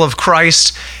tribunal of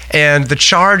Christ, and the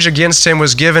charge against him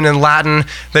was given in Latin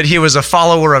that he was a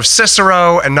follower of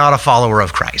Cicero and not a follower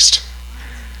of Christ.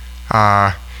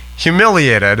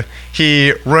 Humiliated,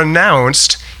 he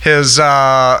renounced his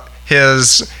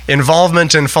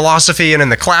involvement in philosophy and in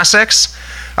the classics.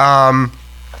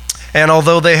 And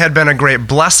although they had been a great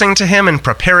blessing to him in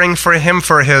preparing for him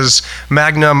for his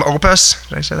magnum opus,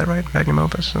 did I say that right? Magnum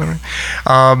opus? Is that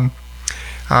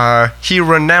right? He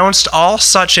renounced all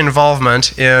such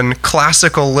involvement in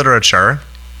classical literature,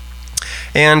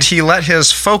 and he let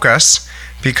his focus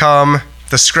become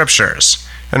the scriptures,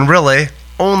 and really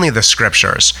only the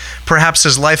scriptures. Perhaps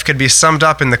his life could be summed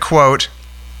up in the quote,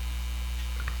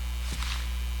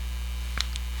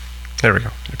 there we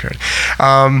go, it appeared.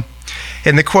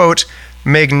 In the quote,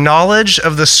 "Make knowledge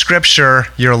of the scripture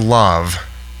your love.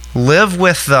 Live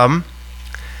with them,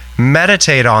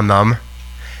 meditate on them,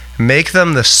 make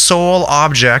them the sole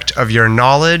object of your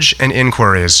knowledge and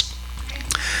inquiries."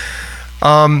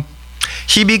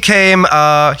 He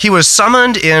was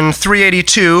summoned in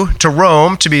 382 to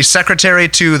Rome to be secretary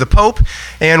to the Pope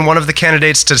and one of the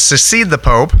candidates to succeed the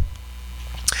Pope.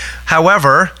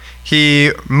 However,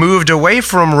 he moved away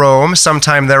from Rome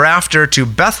sometime thereafter to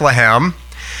Bethlehem,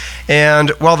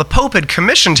 and while the Pope had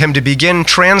commissioned him to begin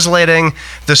translating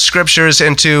the scriptures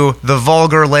into the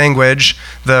vulgar language,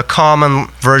 the common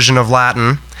version of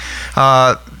Latin,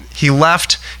 he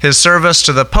left his service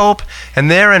to the Pope, and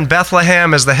there in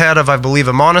Bethlehem, as the head of, I believe,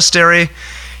 a monastery,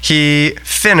 He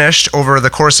finished, over the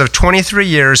course of 23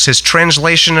 years, his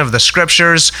translation of the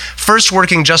scriptures, first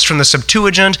working just from the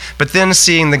Septuagint, but then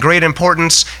seeing the great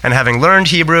importance, and having learned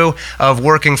Hebrew, of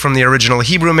working from the original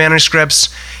Hebrew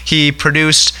manuscripts. He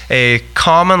produced a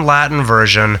common Latin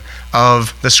version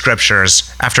of the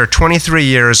scriptures after 23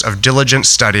 years of diligent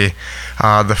study,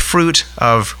 the fruit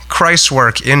of Christ's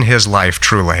work in his life,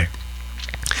 truly.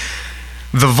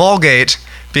 The Vulgate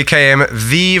became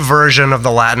the version of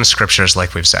the Latin scriptures,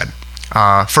 like we've said,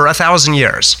 for 1,000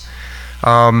 years.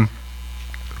 And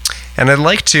I'd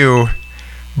like to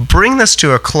bring this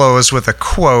to a close with a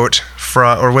quote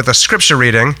or with a scripture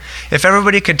reading. If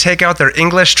everybody could take out their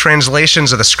English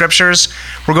translations of the scriptures,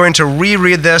 we're going to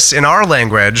reread this in our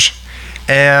language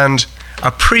and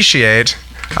appreciate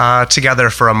together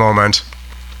for a moment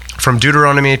from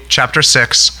Deuteronomy chapter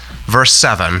 6, verse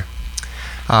 7,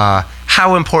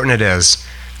 how important it is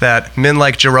that men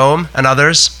like Jerome and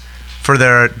others, for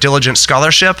their diligent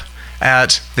scholarship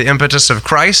at the impetus of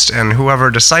Christ and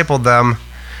whoever discipled them,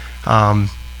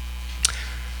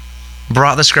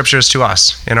 brought the scriptures to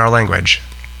us in our language.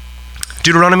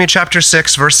 Deuteronomy chapter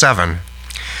 6, verse 7.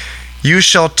 You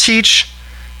shall teach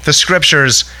the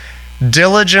scriptures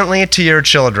diligently to your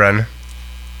children,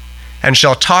 and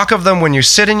shall talk of them when you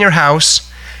sit in your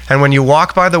house, and when you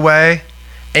walk by the way,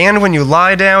 and when you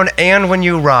lie down, and when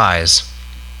you rise.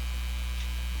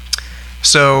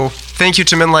 So, thank you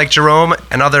to men like Jerome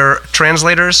and other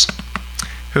translators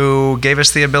who gave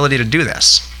us the ability to do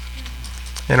this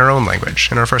in our own language,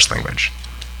 in our first language.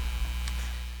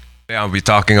 I'll be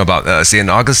talking about St.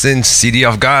 Augustine's City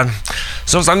of God.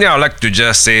 So something I'd like to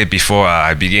just say before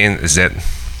I begin is that,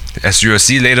 as you will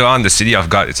see later on, the City of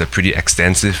God is a pretty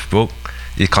extensive book.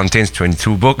 It contains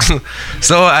 22 books.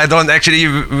 So I don't actually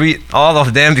read all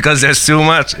of them because there's too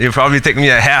much. It'll probably take me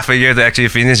a half a year to actually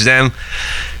finish them.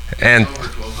 And Over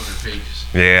 1,200 pages.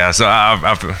 yeah, so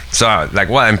like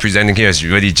what I'm presenting here is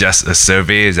really just a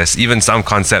survey. There's even some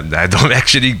concept that I don't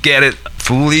actually get it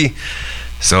fully.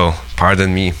 So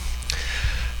pardon me.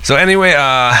 So anyway,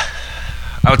 I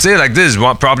would say like this is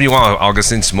probably one of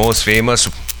Augustine's most famous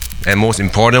and most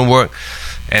important work.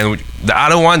 And the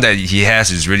other one that he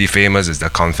has is really famous is the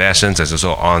Confessions. That's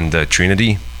also on the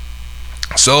Trinity.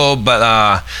 So, but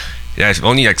yeah, if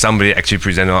only like somebody actually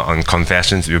presented on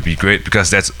Confessions, it would be great, because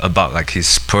that's about like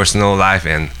his personal life,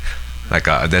 and like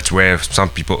that's where some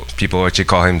people actually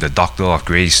call him the Doctor of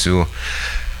Grace too.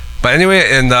 But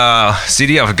anyway, in the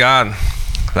City of God,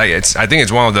 like I think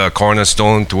it's one of the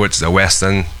cornerstone towards the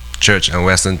Western Church and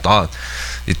Western thought.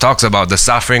 It talks about the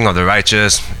suffering of the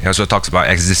righteous. It also talks about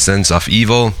existence of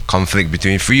evil, conflict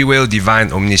between free will,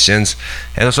 divine omniscience,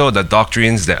 and also the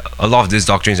doctrines that a lot of these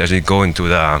doctrines actually go into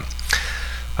the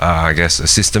I guess a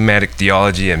systematic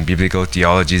theology and biblical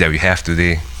theology that we have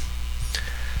today.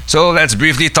 So let's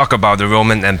briefly talk about the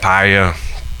Roman Empire.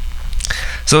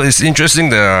 So it's interesting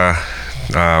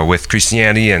with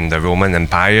Christianity and the Roman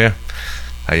Empire.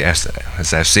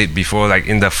 As I've said before, like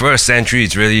in the first century,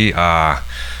 it's really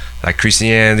like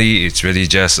Christianity, it's really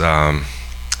just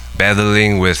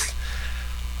battling with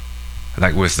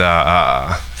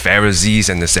the Pharisees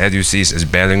and the Sadducees, is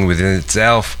battling within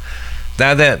itself.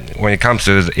 That when it comes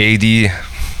to AD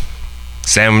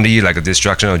 70, like the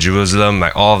destruction of Jerusalem,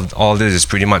 like all this is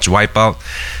pretty much wiped out,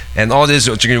 and all this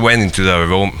actually went into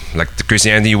the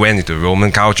Christianity went into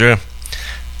Roman culture.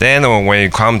 Then when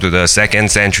it comes to the second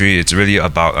century, it's really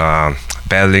about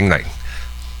battling like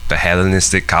the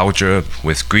Hellenistic culture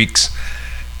with Greeks.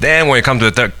 Then when you come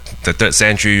to the third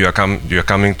century, you're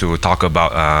coming to talk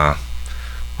about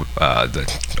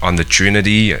on the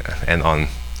Trinity and on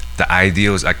the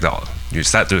ideals, like you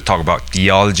start to talk about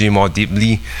theology more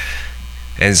deeply,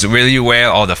 and it's really where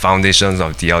all the foundations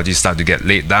of theology start to get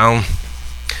laid down.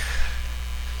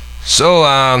 So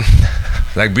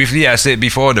like briefly I said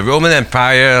before, the Roman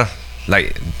Empire,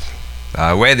 like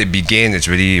where they began is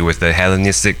really with the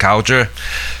Hellenistic culture.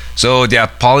 So they are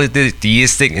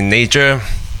polytheistic in nature,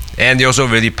 and they're also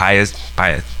really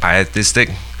pietistic.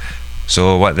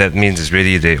 So what that means is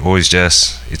really they always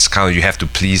it's kind of you have to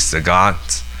please the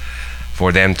gods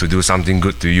for them to do something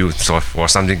good to you, so for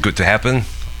something good to happen.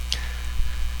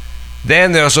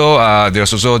 Then there's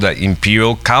also the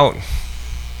imperial cult,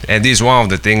 and this is one of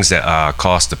the things that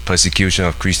caused the persecution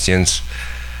of Christians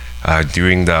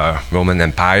during the Roman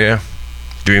Empire,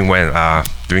 during the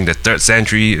 3rd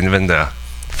century and even the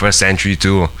 1st century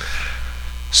too.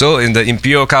 So in the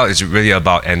imperial cult, it's really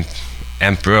about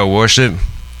emperor worship.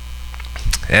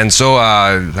 And so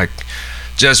like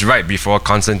just right before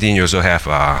Constantine, you also have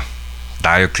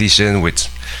Diocletian, which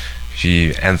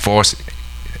he enforced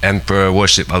emperor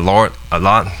worship a lot.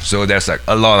 So there's like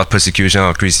a lot of persecution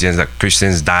of Christians. Like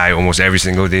Christians die almost every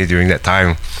single day during that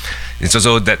time. It's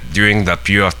also that during the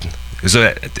period,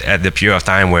 at the period of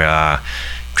time where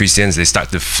Christians, they start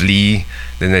to flee,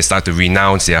 then they start to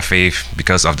renounce their faith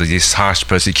because of this harsh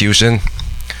persecution.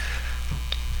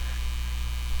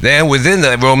 Then within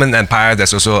the Roman Empire,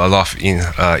 there's also a lot of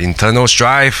internal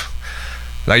strife.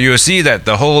 Like you'll see that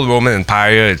the whole Roman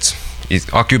Empire,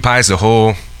 it occupies the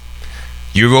whole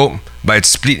Europe, but it's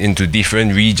split into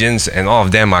different regions, and all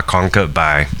of them are conquered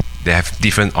by, they have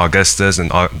different Augustus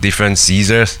and different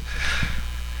Caesars.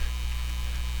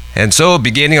 And so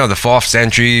beginning of the 4th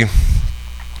century,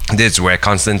 this is where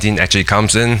Constantine actually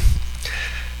comes in.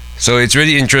 So it's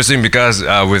really interesting because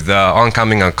with the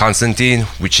oncoming of Constantine,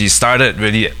 which he started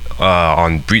really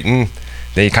on Britain,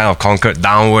 then he kind of conquered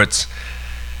downwards.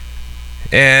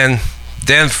 And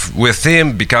then with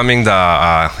him becoming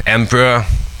the emperor,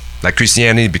 like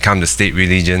Christianity become the state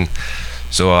religion.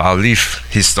 So I'll leave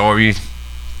his story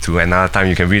to another time.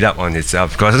 You can read up on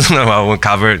itself because I won't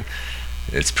cover it.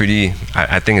 It's pretty,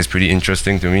 I think it's pretty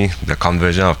interesting to me, the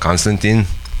conversion of Constantine.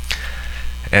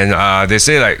 And they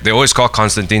say, like, they always call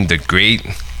Constantine the Great.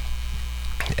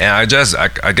 And I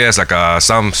guess like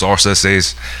some sources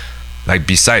says, like,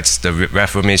 besides the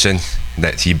Reformation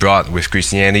that he brought with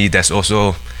Christianity, that's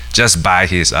also just by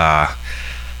his I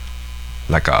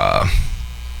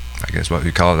guess what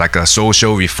we call like a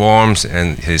social reforms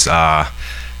and his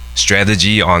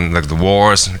strategy on like the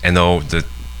wars and the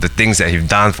things that he's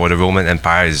done for the Roman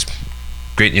Empire is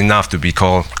great enough to be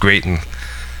called great.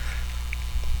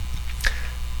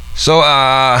 So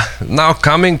now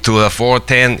coming to the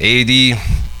 410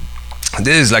 AD,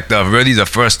 this is like really the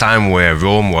first time where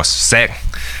Rome was sacked.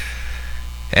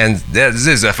 And this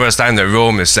is the first time that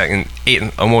Rome is sacked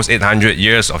in almost 800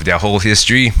 years of their whole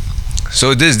history.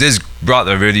 So this brought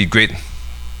a really great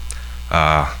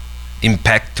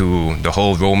impact to the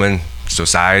whole Roman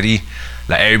society.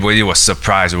 Like everybody was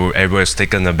surprised, everybody was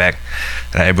taken aback.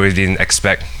 Like everybody didn't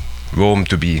expect Rome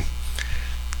to be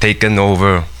taken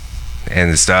over,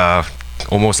 and it's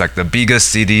almost like the biggest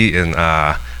city in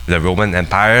the Roman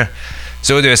Empire.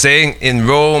 So they're saying in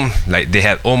Rome, like they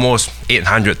had almost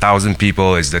 800,000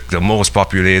 people. It's the most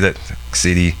populated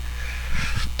city.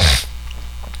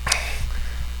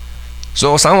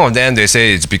 So some of them, they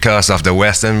say it's because of the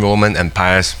Western Roman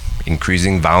Empire's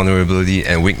increasing vulnerability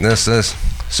and weaknesses.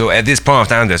 So at this point of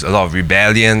time, there's a lot of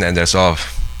rebellion and there's a lot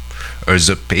of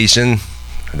usurpation.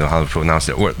 I don't know how to pronounce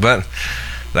that word, but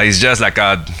like it's just like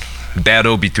a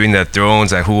battle between the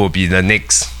thrones and who will be the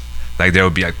next. Like there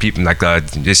will be like people like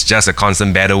it's just a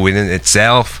constant battle within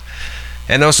itself.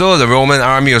 And also the Roman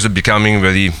army also becoming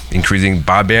really increasing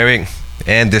barbaric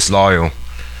and disloyal.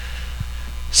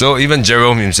 So even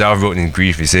Jerome himself wrote in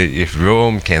Grief, he said, if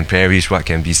Rome can perish, what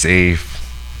can be saved?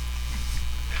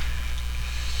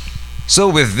 So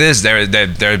with this, they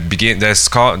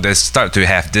start to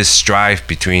have this strife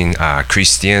between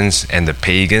Christians and the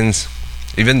pagans.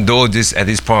 Even though at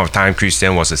this point of time,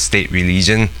 Christian was a state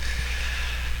religion,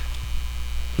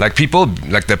 like people,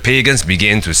 like the pagans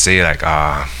began to say like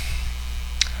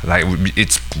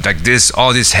it's like this,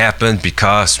 all this happened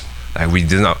because like we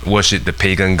did not worship the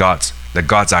pagan gods. The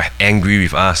gods are angry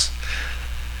with us.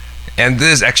 And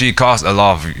this actually caused a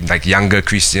lot of like younger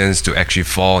Christians to actually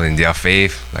fall in their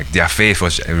faith. Like their faith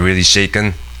was really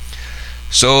shaken.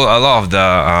 So a lot of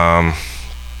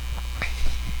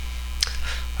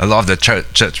the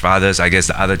church fathers, I guess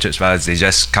the other church fathers, they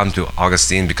just come to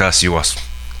Augustine because he was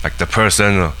like the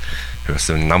person, he was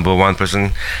the number one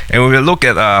person. And when we look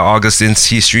at Augustine's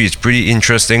history, it's pretty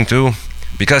interesting too,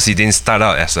 because he didn't start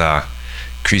out as a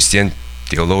Christian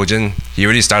theologian. He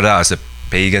really started out as a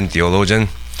pagan theologian.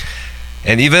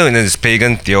 And even in his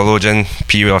pagan theologian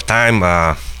period of time,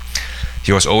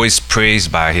 he was always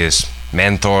praised by his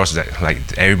mentors. That like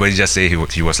everybody just say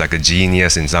he was like a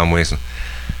genius in some ways.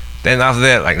 Then after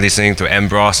that, like listening to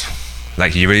Ambrose,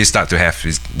 like he really started to have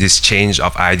this change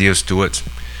of ideas towards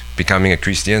becoming a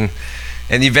Christian.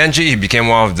 And eventually he became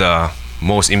one of the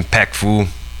most impactful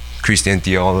Christian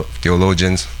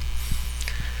theologians.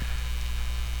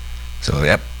 So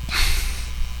yep.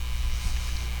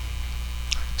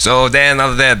 So then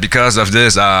after that, because of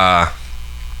this, the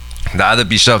other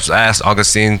bishops asked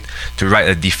Augustine to write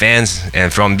a defense,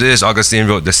 and from this Augustine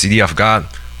wrote The City of God,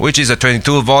 which is a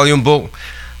 22-volume book.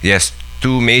 He has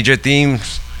 2 major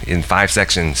themes in 5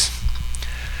 sections.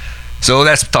 So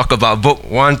let's talk about book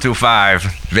 1 to 5,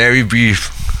 very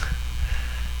brief.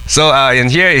 So in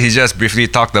here he just briefly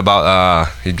talked about,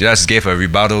 he just gave a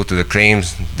rebuttal to the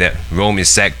claims that Rome is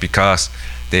sacked because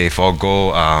they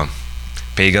forego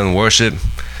pagan worship.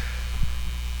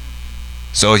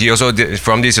 So he also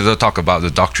from this he also talk about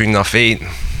the doctrine of fate.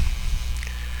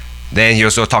 Then he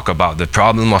also talked about the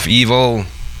problem of evil.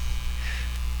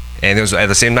 And also at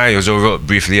the same time, he also wrote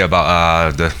briefly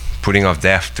about the putting of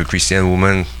death to Christian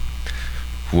women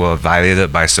who were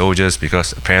violated by soldiers,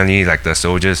 because apparently like the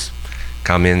soldiers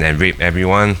come in and rape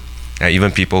everyone, and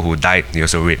even people who died he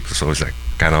also raped. So it's like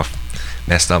kind of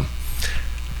messed up.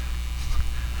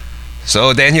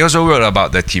 So then he also wrote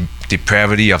about the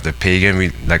depravity of the pagan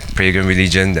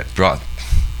religion that brought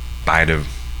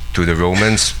to the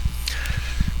Romans.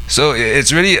 So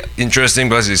it's really interesting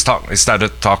because it started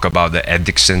to talk about the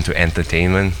addiction to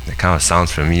entertainment. That kind of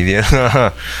sounds familiar.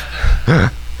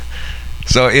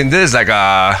 So in this,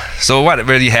 so what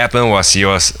really happened was he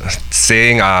was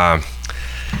saying,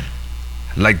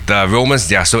 like the Romans,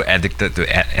 they are so addicted to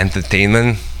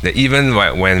entertainment that even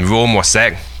when Rome was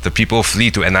sacked, the people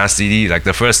flee to another city. Like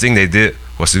the first thing they did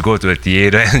was to go to the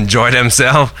theater and enjoy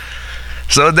themselves.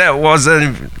 So that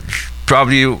wasn't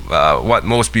probably what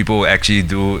most people actually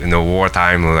do in the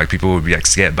wartime, or like people would be like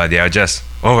scared, but they are just,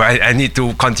 I need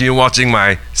to continue watching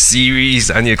my series,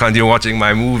 I need to continue watching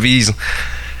my movies.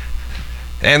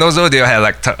 And also they had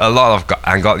like a lot of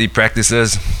ungodly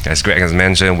practices, as Greg has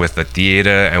mentioned, with the theater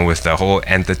and with the whole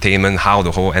entertainment, how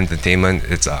the whole entertainment,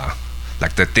 it's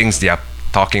like the things they are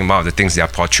talking about, the things they are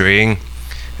portraying,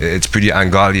 it's pretty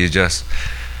ungodly. It's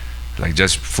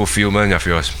just fulfillment of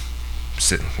your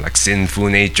like sinful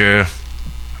nature,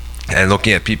 and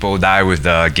looking at people die with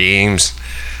the games,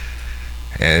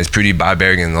 and it's pretty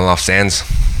barbaric in a lot of sense.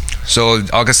 So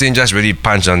Augustine just really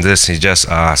punched on this. He just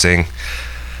saying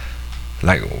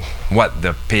like what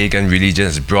the pagan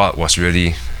religions brought was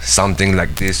really something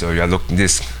like this, or you're looking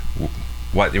this,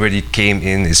 what really came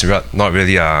in is not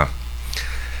really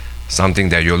something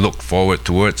that you look forward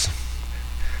towards.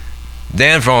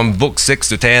 Then from book 6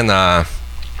 to 10,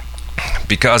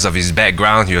 because of his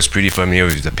background, he was pretty familiar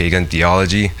with the pagan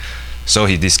theology. So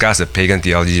he discussed the pagan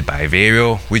theology by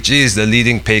Varro, which is the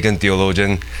leading pagan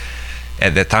theologian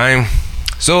at that time.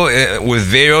 So with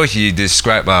Varro, he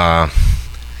described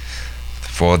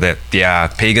for that their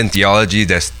pagan theology,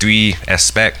 there's 3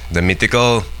 aspects: the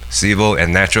mythical, civil,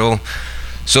 and natural.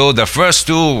 So the first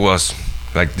 2 was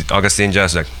like Augustine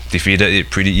just like defeated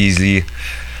it pretty easily.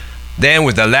 Then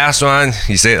with the last one,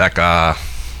 he said like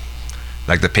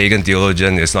the pagan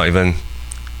theologian is not even,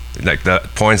 like the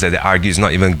points that they argue is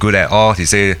not even good at all. He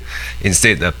said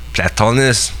instead the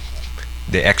Platonists,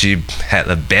 they actually had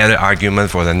a better argument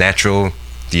for the natural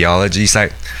theology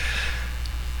side.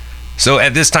 So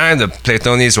at this time, the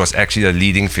Platonists was actually the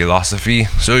leading philosophy.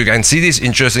 So you can see this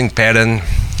interesting pattern.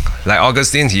 Like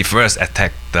Augustine, he always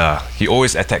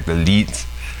attacked the leads.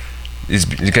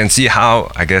 You can see how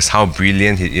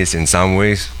brilliant he is in some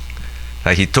ways.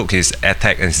 Like he took his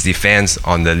attack and his defense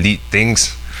on the lead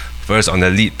things. First on the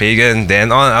lead pagan,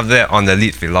 then after that on the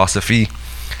lead philosophy.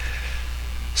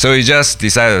 So he just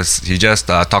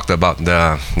talked about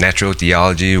the natural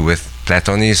theology with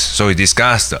Platonists. So he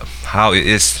discussed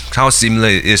how similar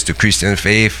it is to Christian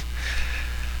faith.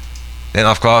 Then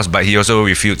of course, but he also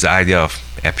refutes the idea of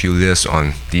Apuleius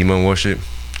on demon worship.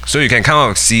 So you can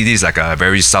kind of see this like a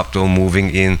very subtle moving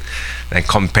in and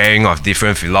comparing of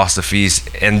different philosophies,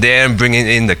 and then bringing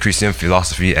in the Christian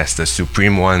philosophy as the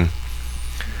supreme one.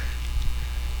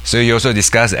 So he also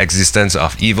discussed the existence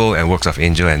of evil and works of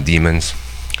angels and demons.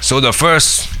 So the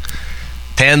first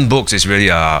 10 books is really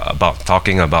about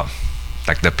talking about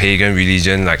like the pagan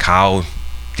religion, like how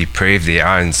depraved they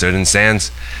are in certain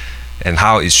sense, and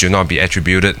how it should not be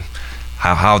attributed,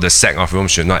 how the sect of Rome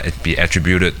should not be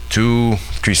attributed to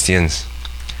Christians.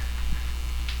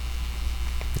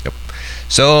 Yep.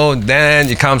 So then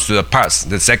it comes to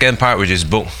the second part, which is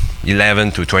book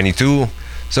 11 to 22.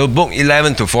 So book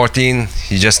 11 to 14,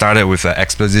 he just started with an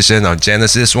exposition of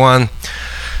Genesis 1.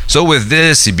 So with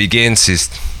this, he begins his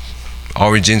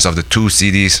origins of the 2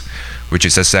 cities, which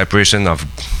is a separation of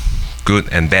good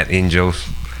and bad angels.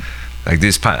 Like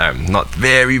this part I'm not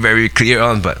very, very clear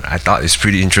on, but I thought it's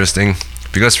pretty interesting.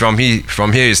 Because from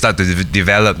here you start to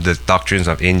develop the doctrines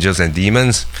of angels and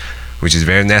demons, which is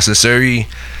very necessary.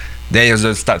 Then you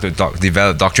also start to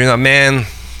develop doctrine of man,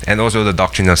 and also the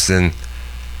doctrine of sin.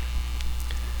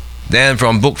 Then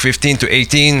from book 15 to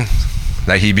 18,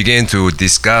 like he began to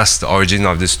discuss the origin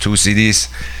of these 2 cities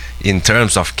in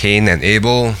terms of Cain and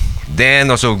Abel. Then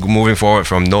also moving forward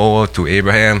from Noah to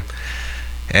Abraham,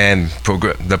 and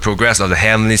the progress of the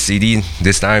heavenly city.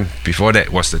 This time, before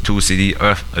that was the 2 city,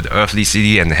 the earthly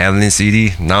city and the heavenly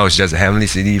city. Now it's just the heavenly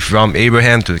city, from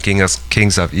Abraham to the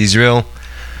kings of Israel.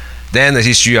 Then the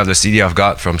history of the city of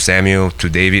God from Samuel to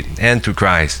David and to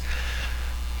Christ.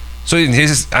 So in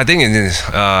his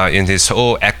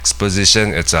whole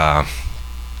exposition, it's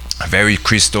very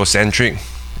Christocentric,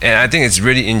 and I think it's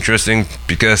really interesting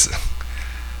because,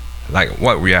 like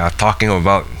what we are talking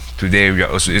about today,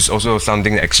 it's also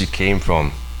something that actually came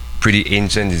from pretty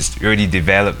ancient. It's already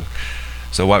developed.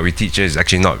 So what we teach is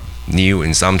actually not new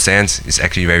in some sense. It's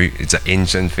actually it's an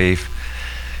ancient faith.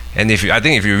 And I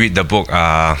think if you read the book,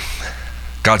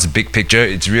 God's Big Picture,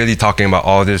 it's really talking about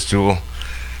all this too.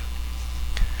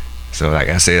 So like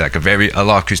I say, like a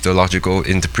lot of Christological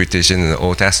interpretation in the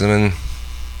Old Testament.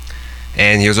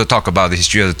 And he also talked about the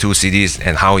history of the two cities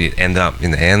and how it ended up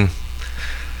in the end.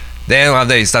 Then after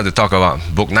that, he started to talk about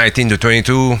book 19 to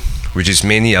 22, which is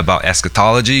mainly about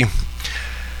eschatology.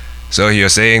 So he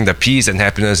was saying the peace and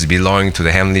happiness belonging to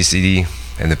the heavenly city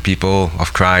and the people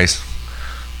of Christ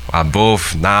are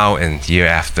both now and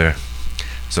hereafter.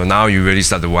 So now you really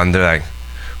start to wonder, like,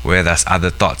 where does other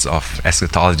thoughts of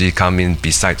eschatology come in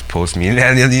besides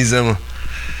post-millennialism?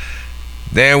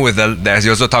 Then he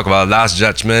also talk about last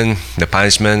judgment, the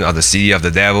punishment of the city of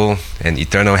the devil, and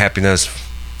eternal happiness,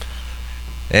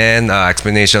 and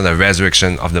explanation of the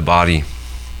resurrection of the body.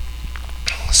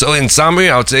 So in summary,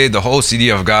 I would say the whole city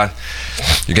of God,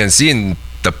 you can see in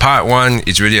the part 1,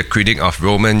 it's really a critique of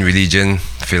Roman religion,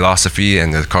 philosophy,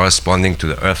 and the corresponding to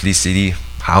the earthly city,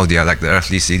 how they are like the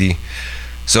earthly city.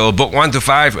 So book 1 to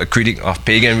 5, a critique of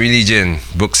pagan religion.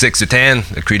 Book 6 to 10,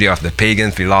 a critique of the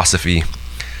pagan philosophy.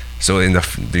 So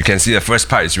you can see the first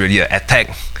part is really an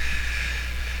attack.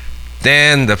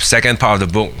 Then the second part of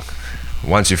the book,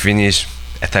 once you finish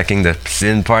attacking the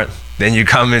sin part, then you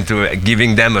come into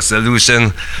giving them a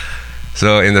solution.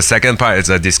 So in the second part, it's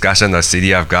a discussion of the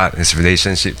city of God, its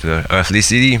relationship to the earthly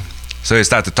city. So you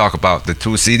start to talk about the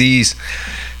two cities,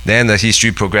 then the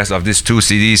history progress of these two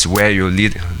cities, where you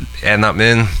end up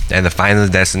in, and the final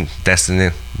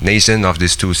destination of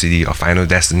these two cities, or final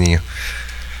destiny.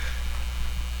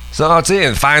 So I'd say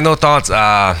in final thoughts,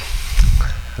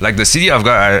 like the city of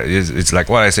God, it's like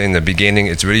what I said in the beginning,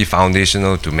 it's really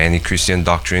foundational to many Christian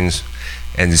doctrines,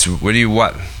 and it's really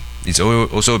it's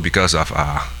also because of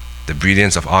the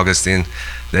brilliance of Augustine,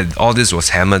 that all this was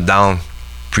hammered down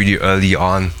pretty early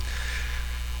on.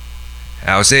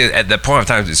 I would say at that point of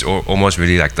time, it's almost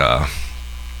really like the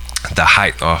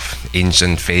height of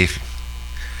ancient faith.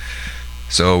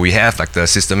 So we have like the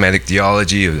systematic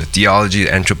theology, or the theology,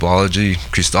 the anthropology,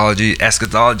 Christology,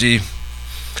 eschatology,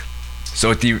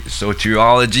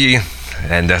 soteriology,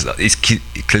 and there's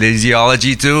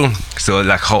ecclesiology too. So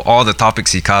like how all the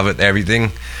topics he covered,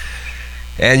 everything.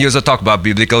 And he also talked about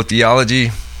biblical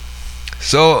theology.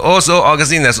 So also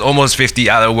Augustine has almost 50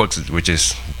 other works, which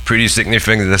is pretty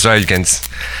significant. That's why you can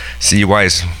see why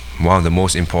he's one of the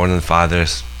most important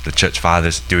fathers, the church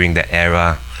fathers during that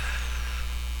era.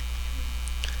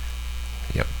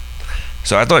 Yep.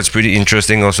 So I thought it's pretty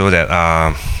interesting also that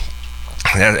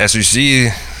as you see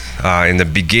in the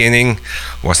beginning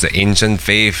was the ancient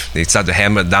faith. They started to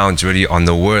hammer down really on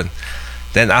the word.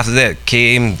 Then after that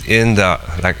came in the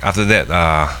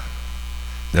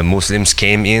Muslims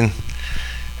came in,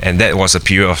 and that was a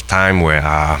period of time where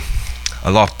a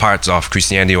lot of parts of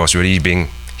Christianity was really being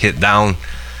hit down.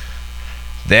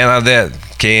 Then after that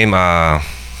came I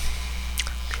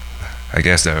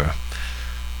guess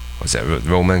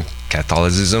Roman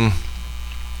Catholicism.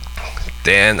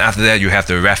 Then after that you have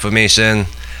the Reformation.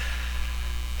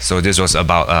 So this was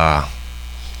about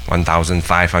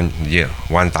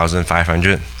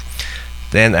 1500.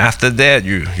 Then after that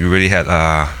you really had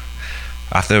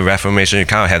after the Reformation you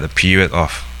kind of had a period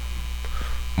of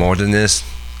modernists.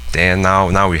 Then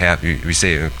now we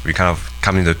say we kind of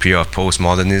come into the period of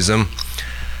postmodernism.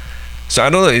 So I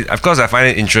don't know, of course I find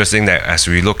it interesting that as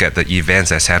we look at the events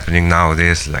that's happening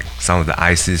nowadays, like some of the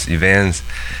ISIS events,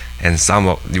 and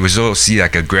you also see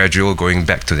like a gradual going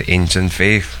back to the ancient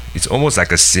faith. It's almost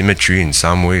like a symmetry in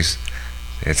some ways.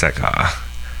 It's like I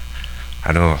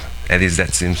don't know, at least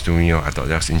that seems to me, I thought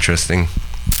that was interesting.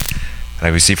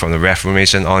 Like we see from the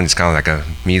Reformation on, it's kind of like a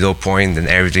middle point, and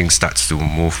everything starts to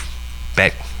move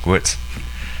backwards.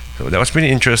 So that was pretty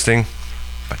interesting,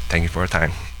 but thank you for your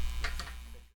time.